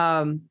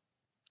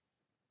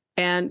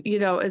 And,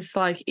 it's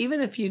like,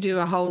 even if you do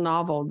a whole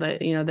novel that,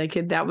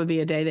 that would be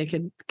a day they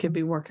could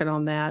be working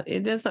on that.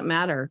 It doesn't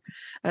matter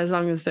as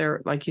long as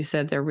they're, like you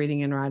said, they're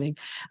reading and writing.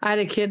 I had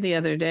a kid the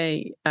other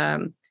day.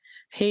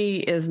 He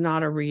is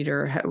not a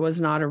reader,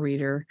 was not a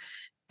reader.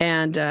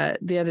 And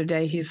the other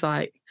day he's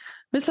like,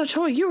 Miss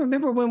Ochoa, you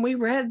remember when we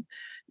read,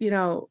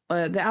 The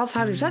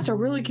Outsiders? That's a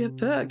really good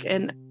book.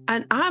 And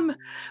I'm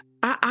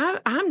now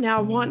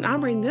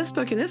I'm reading this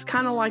book, and it's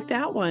kind of like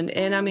that one.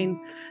 And I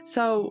mean,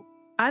 so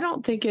I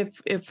don't think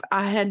if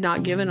I had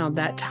not given him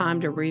that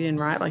time to read and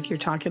write, like you're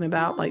talking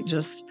about, like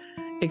just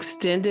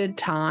extended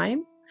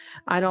time,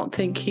 I don't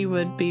think he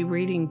would be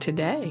reading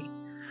today.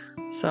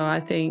 So I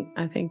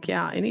think,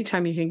 yeah,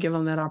 anytime you can give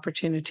them that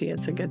opportunity,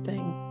 it's a good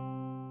thing.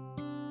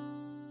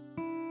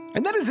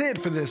 And that is it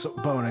for this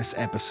bonus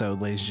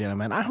episode, ladies and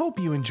gentlemen. I hope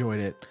you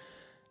enjoyed it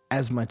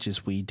as much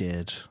as we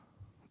did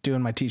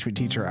doing my Teach Me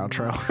Teacher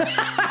outro.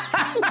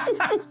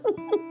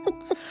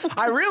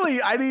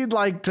 I need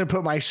to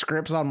put my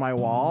scripts on my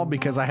wall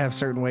because I have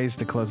certain ways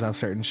to close out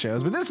certain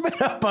shows. But this has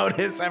been a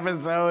bonus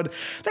episode.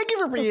 Thank you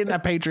for being a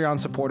Patreon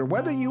supporter.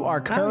 Whether you are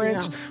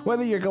current,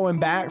 whether you're going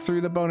back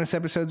through the bonus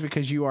episodes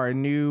because you are a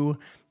new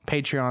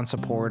Patreon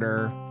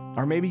supporter,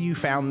 or maybe you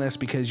found this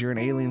because you're an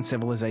alien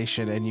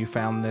civilization and you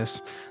found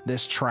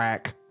this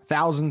track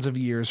thousands of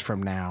years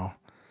from now,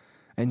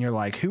 and you're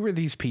like, who are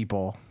these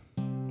people?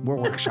 We're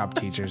workshop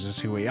teachers is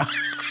who we are.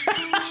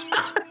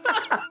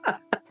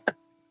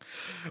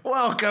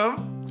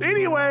 Welcome.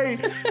 Anyway,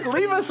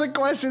 leave us a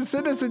question.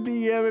 Send us a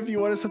DM if you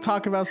want us to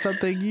talk about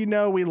something.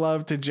 We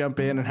love to jump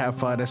in and have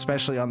fun,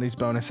 especially on these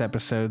bonus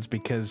episodes,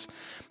 because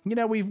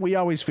we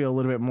always feel a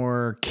little bit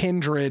more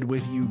kindred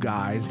with you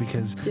guys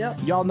because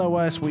y'all know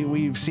us.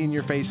 We've seen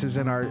your faces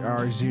in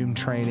our Zoom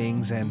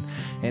trainings and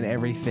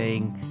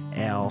everything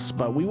else.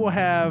 But we will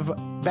have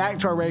back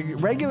to our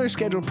regular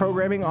scheduled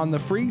programming on the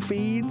free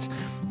feeds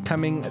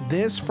coming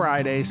this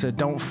Friday, so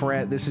don't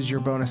fret. This is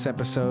your bonus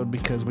episode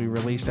because we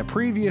released a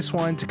previous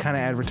one to kind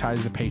of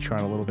advertise the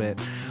Patreon a little bit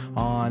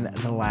on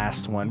the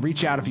last one.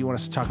 Reach out if you want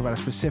us to talk about a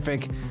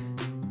specific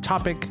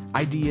topic,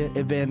 idea,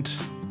 event,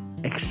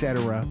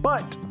 etc.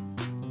 But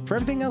for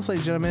everything else,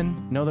 ladies and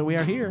gentlemen, know that we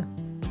are here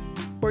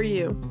for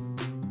you.